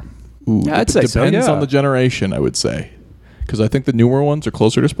sports car. Yeah, I'd say so, depends yeah. on the generation. I would say because I think the newer ones are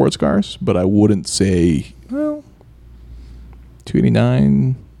closer to sports cars, but I wouldn't say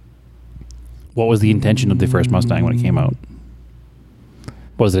 289. What was the intention of the first Mustang when it came out?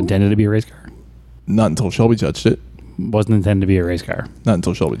 Was it intended to be a race car? Not until Shelby touched it. wasn't intended to be a race car. Not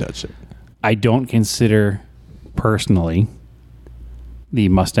until Shelby touched it. I don't consider personally the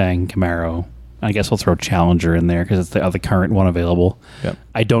Mustang Camaro. I guess we'll throw Challenger in there because it's the other current one available. Yep.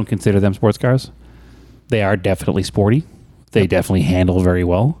 I don't consider them sports cars. They are definitely sporty. They definitely handle very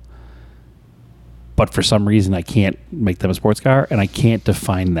well. But for some reason, I can't make them a sports car, and I can't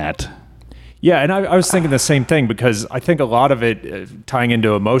define that. Yeah, and I was thinking the same thing because I think a lot of it, tying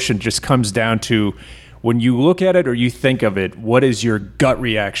into emotion, just comes down to when you look at it or you think of it, what is your gut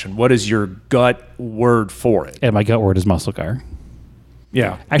reaction? What is your gut word for it? And my gut word is muscle car.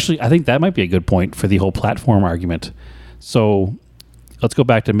 Yeah. Actually, I think that might be a good point for the whole platform argument. So let's go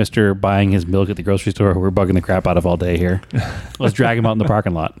back to Mr. buying his milk at the grocery store who we're bugging the crap out of all day here. Let's drag him out in the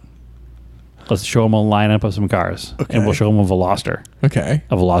parking lot. Let's show him a lineup of some cars. Okay. And we'll show him a Veloster. Okay.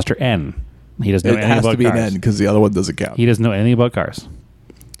 A Veloster N. He doesn't know It anything has about to be cars. an N because the other one doesn't count. He doesn't know anything about cars.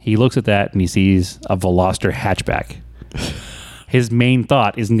 He looks at that and he sees a Veloster hatchback. His main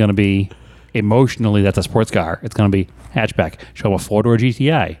thought isn't going to be emotionally that's a sports car. It's going to be hatchback. Show him a 4-door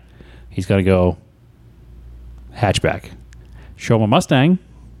GTI. He's going to go hatchback. Show him a Mustang.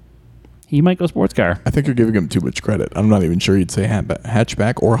 He might go sports car. I think you're giving him too much credit. I'm not even sure you'd say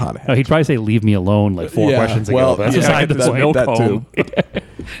hatchback or hot hatch. No, he'd probably say leave me alone like 4 questions ago. well, But that's yeah, beside the that- point. that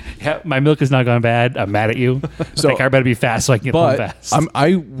too. Yeah, my milk has not gone bad. I'm mad at you. So- the car better be fast so I can get home But fast.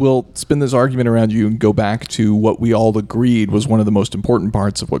 I will spin this argument around you and go back to what we all agreed was one of the most important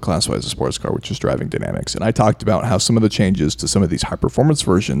parts of what classifies a sports car, which is driving dynamics. And I talked about how some of the changes to some of these high-performance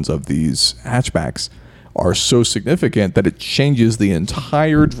versions of these hatchbacks are so significant that it changes the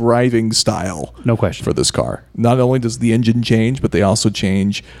entire driving style. No question. For this car. Not only does the engine change, but they also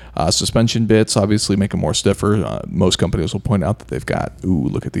change suspension bits, obviously make them more stiffer. Most companies will point out that they've got,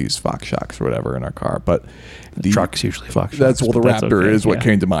 look at these Fox shocks or whatever in our car. But the Trucks usually Fox That's shocks, well, the but Raptor okay, is what yeah.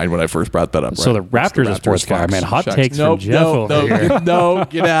 came to mind when I first brought that up. So right? the Raptor's a sports car, Fox man. Hot shocks. takes from Jeff over here. No,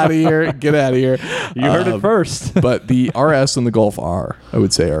 get out of here. Get out of here. You heard it first. But the RS and the Golf R, I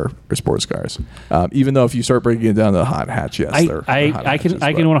would say, are sports cars. Even though if you start breaking it down to the hot hatch, yes, they're hot I can hatches,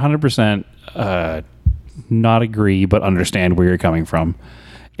 I can 100% not agree, but understand where you're coming from.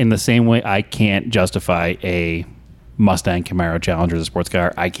 In the same way, I can't justify a Mustang Camaro Challenger as a sports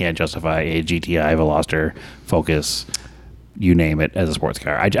car. I can't justify a GTI Veloster Focus, you name it, as a sports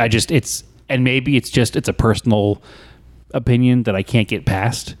car. I just it's a personal opinion that I can't get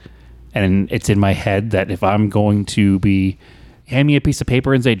past, and it's in my head that if I'm going to be hand me a piece of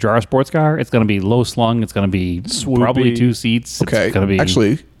paper and say draw a sports car, it's going to be low slung. It's going to be probably 2 seats. Okay. It's going to be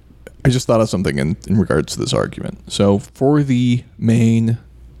Actually, I just thought of something in regards to this argument. So for the main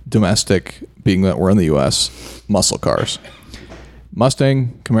domestic, being that we're in the U.S., muscle cars,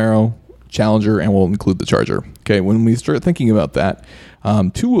 Mustang, Camaro, Challenger, and we'll include the Charger. Okay, when we start thinking about that,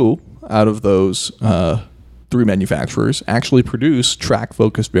 2 out of those 3 manufacturers actually produce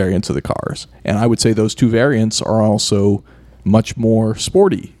track-focused variants of the cars. And I would say those 2 variants are also much more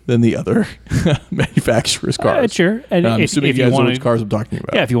sporty than the other manufacturers' cars. Sure. And I'm assuming if you guys know want which cars I'm talking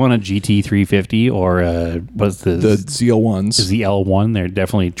about. Yeah, if you want a GT350 or what's The ZL1s. the L1, they're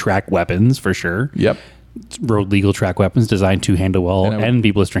definitely track weapons for sure. Yep. Road legal track weapons designed to handle well and be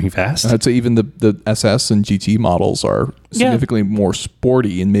blistering fast. I'd say even the SS and GT models are significantly more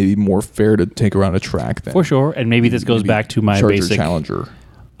sporty and maybe more fair to take around a track than For sure. And maybe this goes maybe back to my Charger basic Challenger.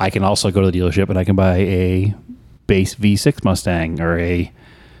 I can also go to the dealership and I can buy a base V6 Mustang or a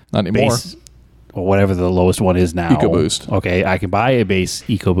Not anymore. base or whatever the lowest one is now. EcoBoost. Okay, I can buy a base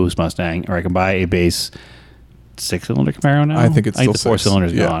EcoBoost Mustang or I can buy a base 6-cylinder Camaro now. I think it's still the 4 6.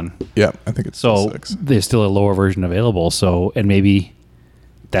 cylinder's Yeah. gone. Yeah, I think it's still So 6. there's still a lower version available. So and maybe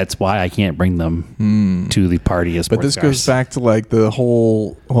that's why I can't bring them to the party as sports But this cars. goes back to like the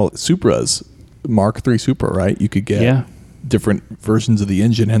whole, Supras, Mark III Supra, right? You could get different versions of the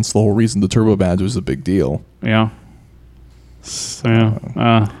engine, hence the whole reason the turbo badge was a big deal. Yeah.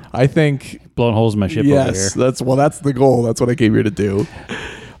 I think Blowing holes in my ship over here. yes, that's the goal. That's what I came here to do.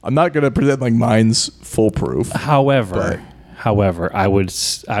 I'm not going to pretend like mine's foolproof. However, I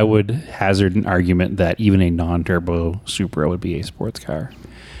would hazard an argument that even a non-turbo Supra would be a sports car,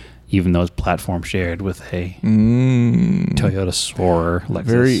 even though it's platform shared with a Toyota Soarer, Lexus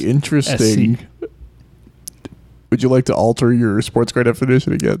Very interesting. SC. Would you like to alter your sports car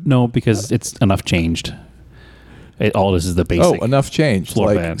definition again? No, because it's enough changed. All this is the basic. Oh, enough changed. floor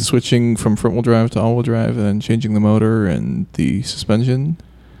Like plan. switching from front wheel drive to all wheel drive and then changing the motor and the suspension.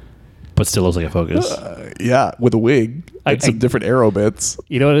 But still looks like a Focus. Yeah, with a wig and some different aero bits.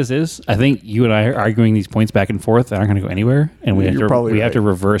 You know what this is? I think you and I are arguing these points back and forth that aren't going to go anywhere, and we You're probably have to right.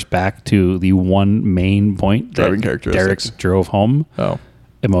 reverse back to the one main point Driving that characteristics. Derek drove home: Oh,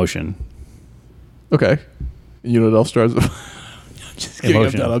 emotion. okay. You know what else drives them? Just kidding.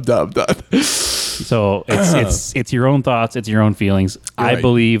 Emotion. I'm done. So it's your own thoughts. It's your own feelings. I Right.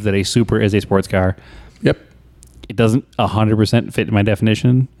 believe that a Super is a sports car. Yep. It doesn't 100% fit my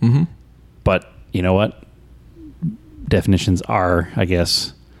definition. Mm-hmm. But you know what? Definitions are, I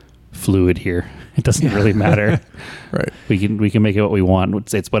guess, fluid here. It doesn't really matter. Right. We can make it what we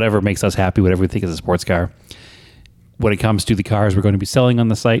want. It's whatever makes us happy, whatever we think is a sports car. When it comes to the cars we're going to be selling on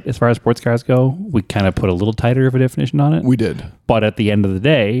the site, as far as sports cars go, we kind of put a little tighter of a definition on it. We did. But at the end of the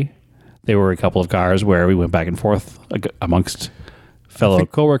day, there were a couple of cars where we went back and forth amongst fellow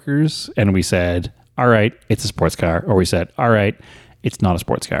coworkers, and we said, all right, it's a sports car. Or we said, all right, it's not a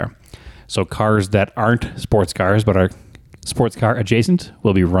sports car. So cars that aren't sports cars but are sports car adjacent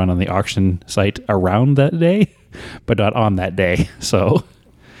will be run on the auction site around that day, but not on that day. So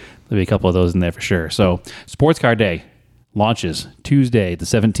there'll be a couple of those in there for sure. So Sports Car Day launches Tuesday, the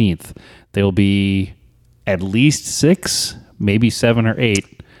 17th. There will be at least 6, maybe 7 or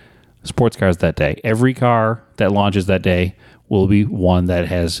 8 sports cars that day. Every car that launches that day will be one that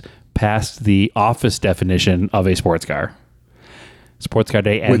has passed the office definition of a sports car. Sports Car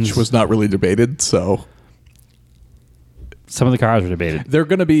Day ends. Which was not really debated, so Some of the cars were debated. they're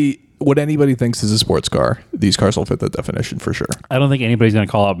going to be what anybody thinks is a sports car. These cars will fit that definition for sure. I don't think anybody's going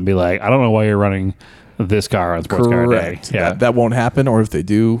to call up and be like, I don't know why you're running this car on Sports Car Day. Correct. Yeah. That won't happen, or if they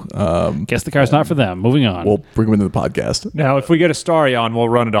do, Guess the car's not for them. Moving on. we'll bring them into the podcast. Now, if we get a Starry on, we'll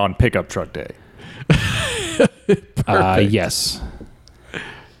run it on Pickup Truck Day. Yes.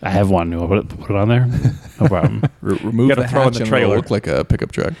 I have one. You want to put it on there? No problem. Remove Gotta the throw in hatch the and trailer. it'll look like a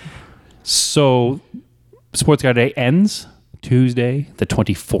pickup truck. So, Sports Car Day ends Tuesday, the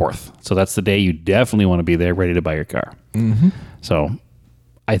 24th. So, that's the day you definitely want to be there ready to buy your car. Mm-hmm. So,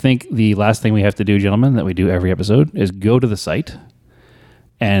 I think the last thing we have to do, gentlemen, that we do every episode is go to the site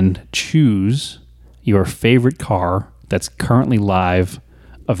and choose your favorite car that's currently live,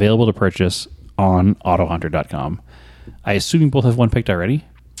 available to purchase on autohunter.com. I assume you both have one picked already.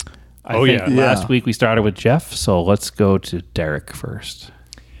 I think yeah. last week we started with Jeff, so let's go to Derek first.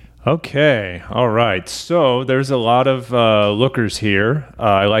 Okay. All right. So there's a lot of lookers here.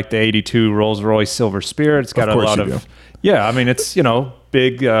 I like the 82 Rolls-Royce Silver Spirit. It's got Of a course lot you of... do. Yeah, I mean, it's,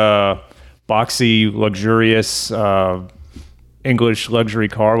 big, boxy, luxurious English luxury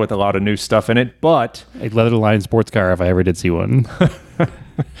car with a lot of new stuff in it. But A leather-lined sports car, if I ever did see one.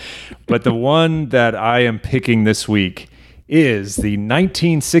 but the one that I am picking this week is the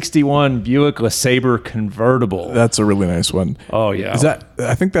 1961 Buick LeSabre convertible. That's a really nice one. Oh, yeah.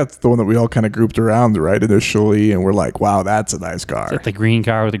 I think that's the one that we all kind of grouped around, right, initially, and we're like, wow, that's a nice car. The green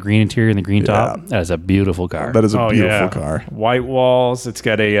car with the green interior and the green top. That is a beautiful car. That is a beautiful yeah. car. White walls. It's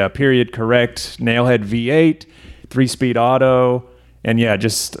got a period correct nailhead V8, 3-speed auto, and yeah,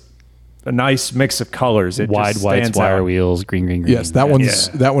 just a nice mix of colors. It Wide just whites, stands wire out. wheels, green. Yes, that one is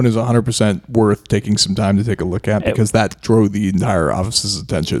 100% worth taking some time to take a look at because that drew the entire office's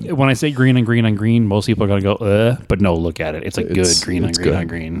attention. When I say green on green, most people are going to go, but no, look at it. It's a good green on it's green good. on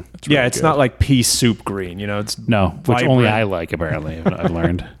green. Yeah, it's not like pea soup green. It's No, which only vibrant. I like, apparently, I've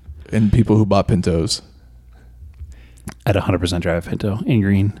learned. And people who bought Pintos, At 100% drive Pinto in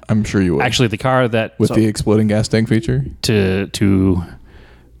green. I'm sure you would. Actually, the car that... with so- the exploding gas tank feature. to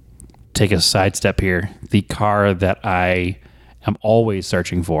take a sidestep here, the car that I am always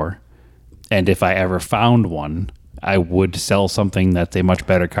searching for, and if I ever found one, I would sell something that's a much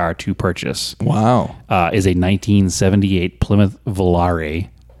better car to purchase, Wow. is a 1978 Plymouth Volare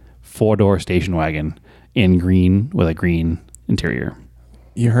 4-door station wagon in green with a green interior.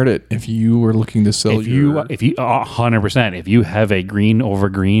 You heard it. If you were looking to sell If you 100%, if you have a green over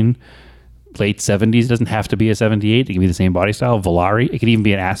green late 70s, doesn't have to be a 78, it can be the same body style, Volare, it could even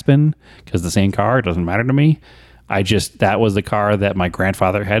be an Aspen, because the same car, it doesn't matter to me. That was the car that my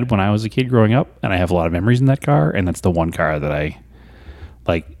grandfather had when I was a kid growing up, and I have a lot of memories in that car, and that's the one car that I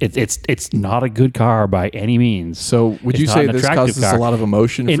like. It's not a good car by any means. So would It's you not say an this attractive causes car. a lot of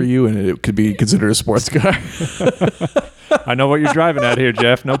emotion for you and it could be considered a sports car? I know what you're driving at here,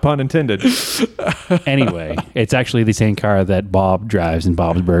 Jeff. No pun intended. Anyway, it's actually the same car that Bob drives in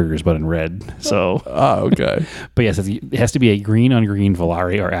Bob's Burgers, but in red. So, Oh, okay. but yes, it has to be a green on green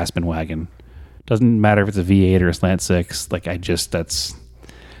Volare or Aspen wagon. Doesn't matter if it's a V8 or a slant 6.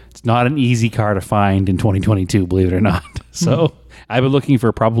 It's not an easy car to find in 2022, believe it or not. So I've been looking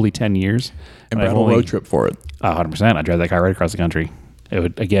for probably 10 years. And I've have a only- road trip for it. 100%. I drive that car right across the country. It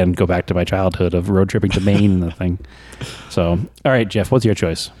would, again, go back to my childhood of road tripping to Maine and the thing. So, all right, Jeff, what's your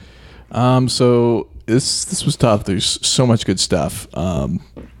choice? So this was tough. There's so much good stuff.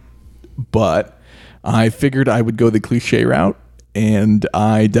 But I figured I would go the cliche route and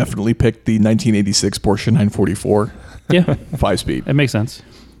I definitely picked the 1986 Porsche 944 Yeah, 5-speed. it makes sense.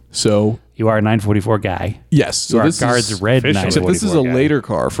 So You are a 944 guy. yes, so You are this Guards is Red officially- except 944 this is a guy. later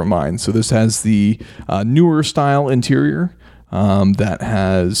car from mine. So this has the newer style interior that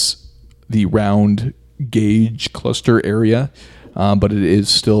has the round gauge cluster area, but it is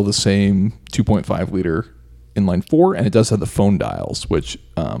still the same 2.5 liter inline four, and it does have the phone dials, which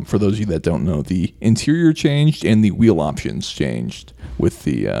for those of you that don't know, the interior changed and the wheel options changed with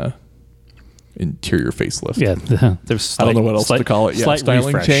the interior facelift. Yeah, there's I don't know what else to call it. Yeah, slight styling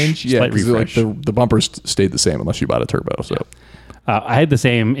refresh. change. Yeah, Slight because like refresh. the bumpers stayed the same unless you bought a turbo. So I had the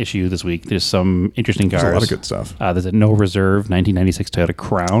same issue this week. There's some interesting cars. there's a lot of good stuff. There's a no reserve 1996 Toyota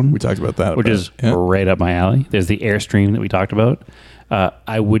Crown. We talked about that, which is right up my alley. There's the Airstream that we talked about.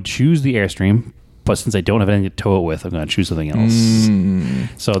 I would choose the Airstream, but since I don't have anything to tow it with, I'm going to choose something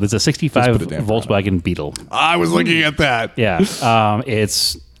else. So there's a 65 put a damper on Volkswagen Beetle. I was looking at that. Yeah,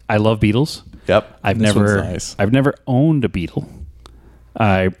 I love Beetles. Yep. I've This one's never nice. I've never owned a Beetle.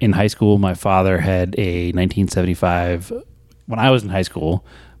 In high school, my father had a 1975. When I was in high school,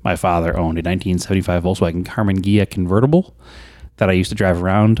 my father owned a 1975 Volkswagen Carmen Ghia convertible that I used to drive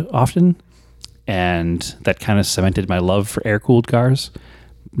around often, and that kind of cemented my love for air-cooled cars.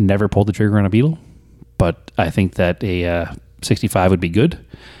 Never pulled the trigger on a Beetle, but I think that a 65 would be good.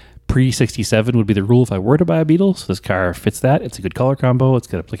 Pre-67 would be the rule if I were to buy a Beetle, so this car fits that. It's a good color combo. It's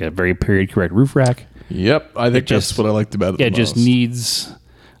got like a very period-correct roof rack. Yep. I think that's what I liked about it. It just needs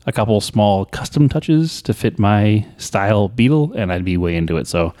a couple small custom touches to fit my style Beetle, and I'd be way into it.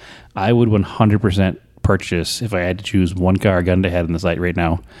 So I would 100% purchase, if I had to choose one car, gun to head on the site right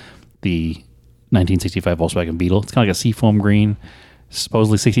now, the 1965 Volkswagen Beetle. It's kind of like a seafoam green,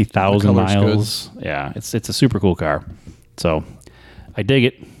 supposedly 60,000 The color's miles. Yeah, it's a super cool car. So I dig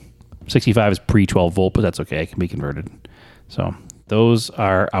it. 65 is pre-12 volt, but that's okay. It can be converted. So those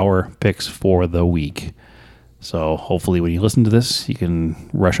are our picks for the week. So hopefully when you listen to this, you can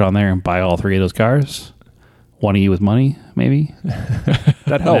rush on there and buy all three of those cars. One of you with money, maybe.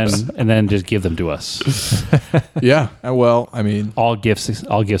 That helps. And then just give them to us. Yeah. Well, I mean, All gifts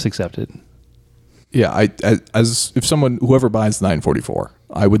accepted. yeah. As if whoever buys the 944,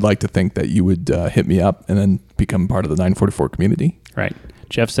 I would like to think that you would hit me up and then become part of the 944 community. Right.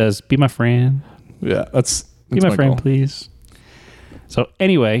 Jeff says, be my friend. Yeah, that's Be my friend, goal. please. So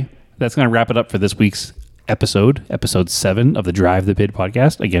anyway, that's going to wrap it up for this week's episode 7 of the Drive the Pid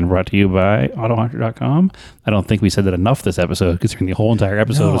podcast. Again, brought to you by AutoHunter.com. I don't think we said that enough this episode, considering the whole entire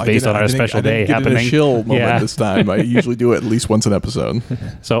episode was based on our special day happening. A chill moment this time. I usually do it at least once an episode.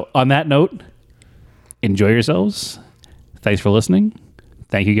 So on that note, enjoy yourselves. Thanks for listening.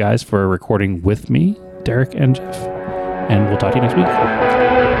 Thank you guys for recording with me, Derek and Jeff. And we'll talk to you next week.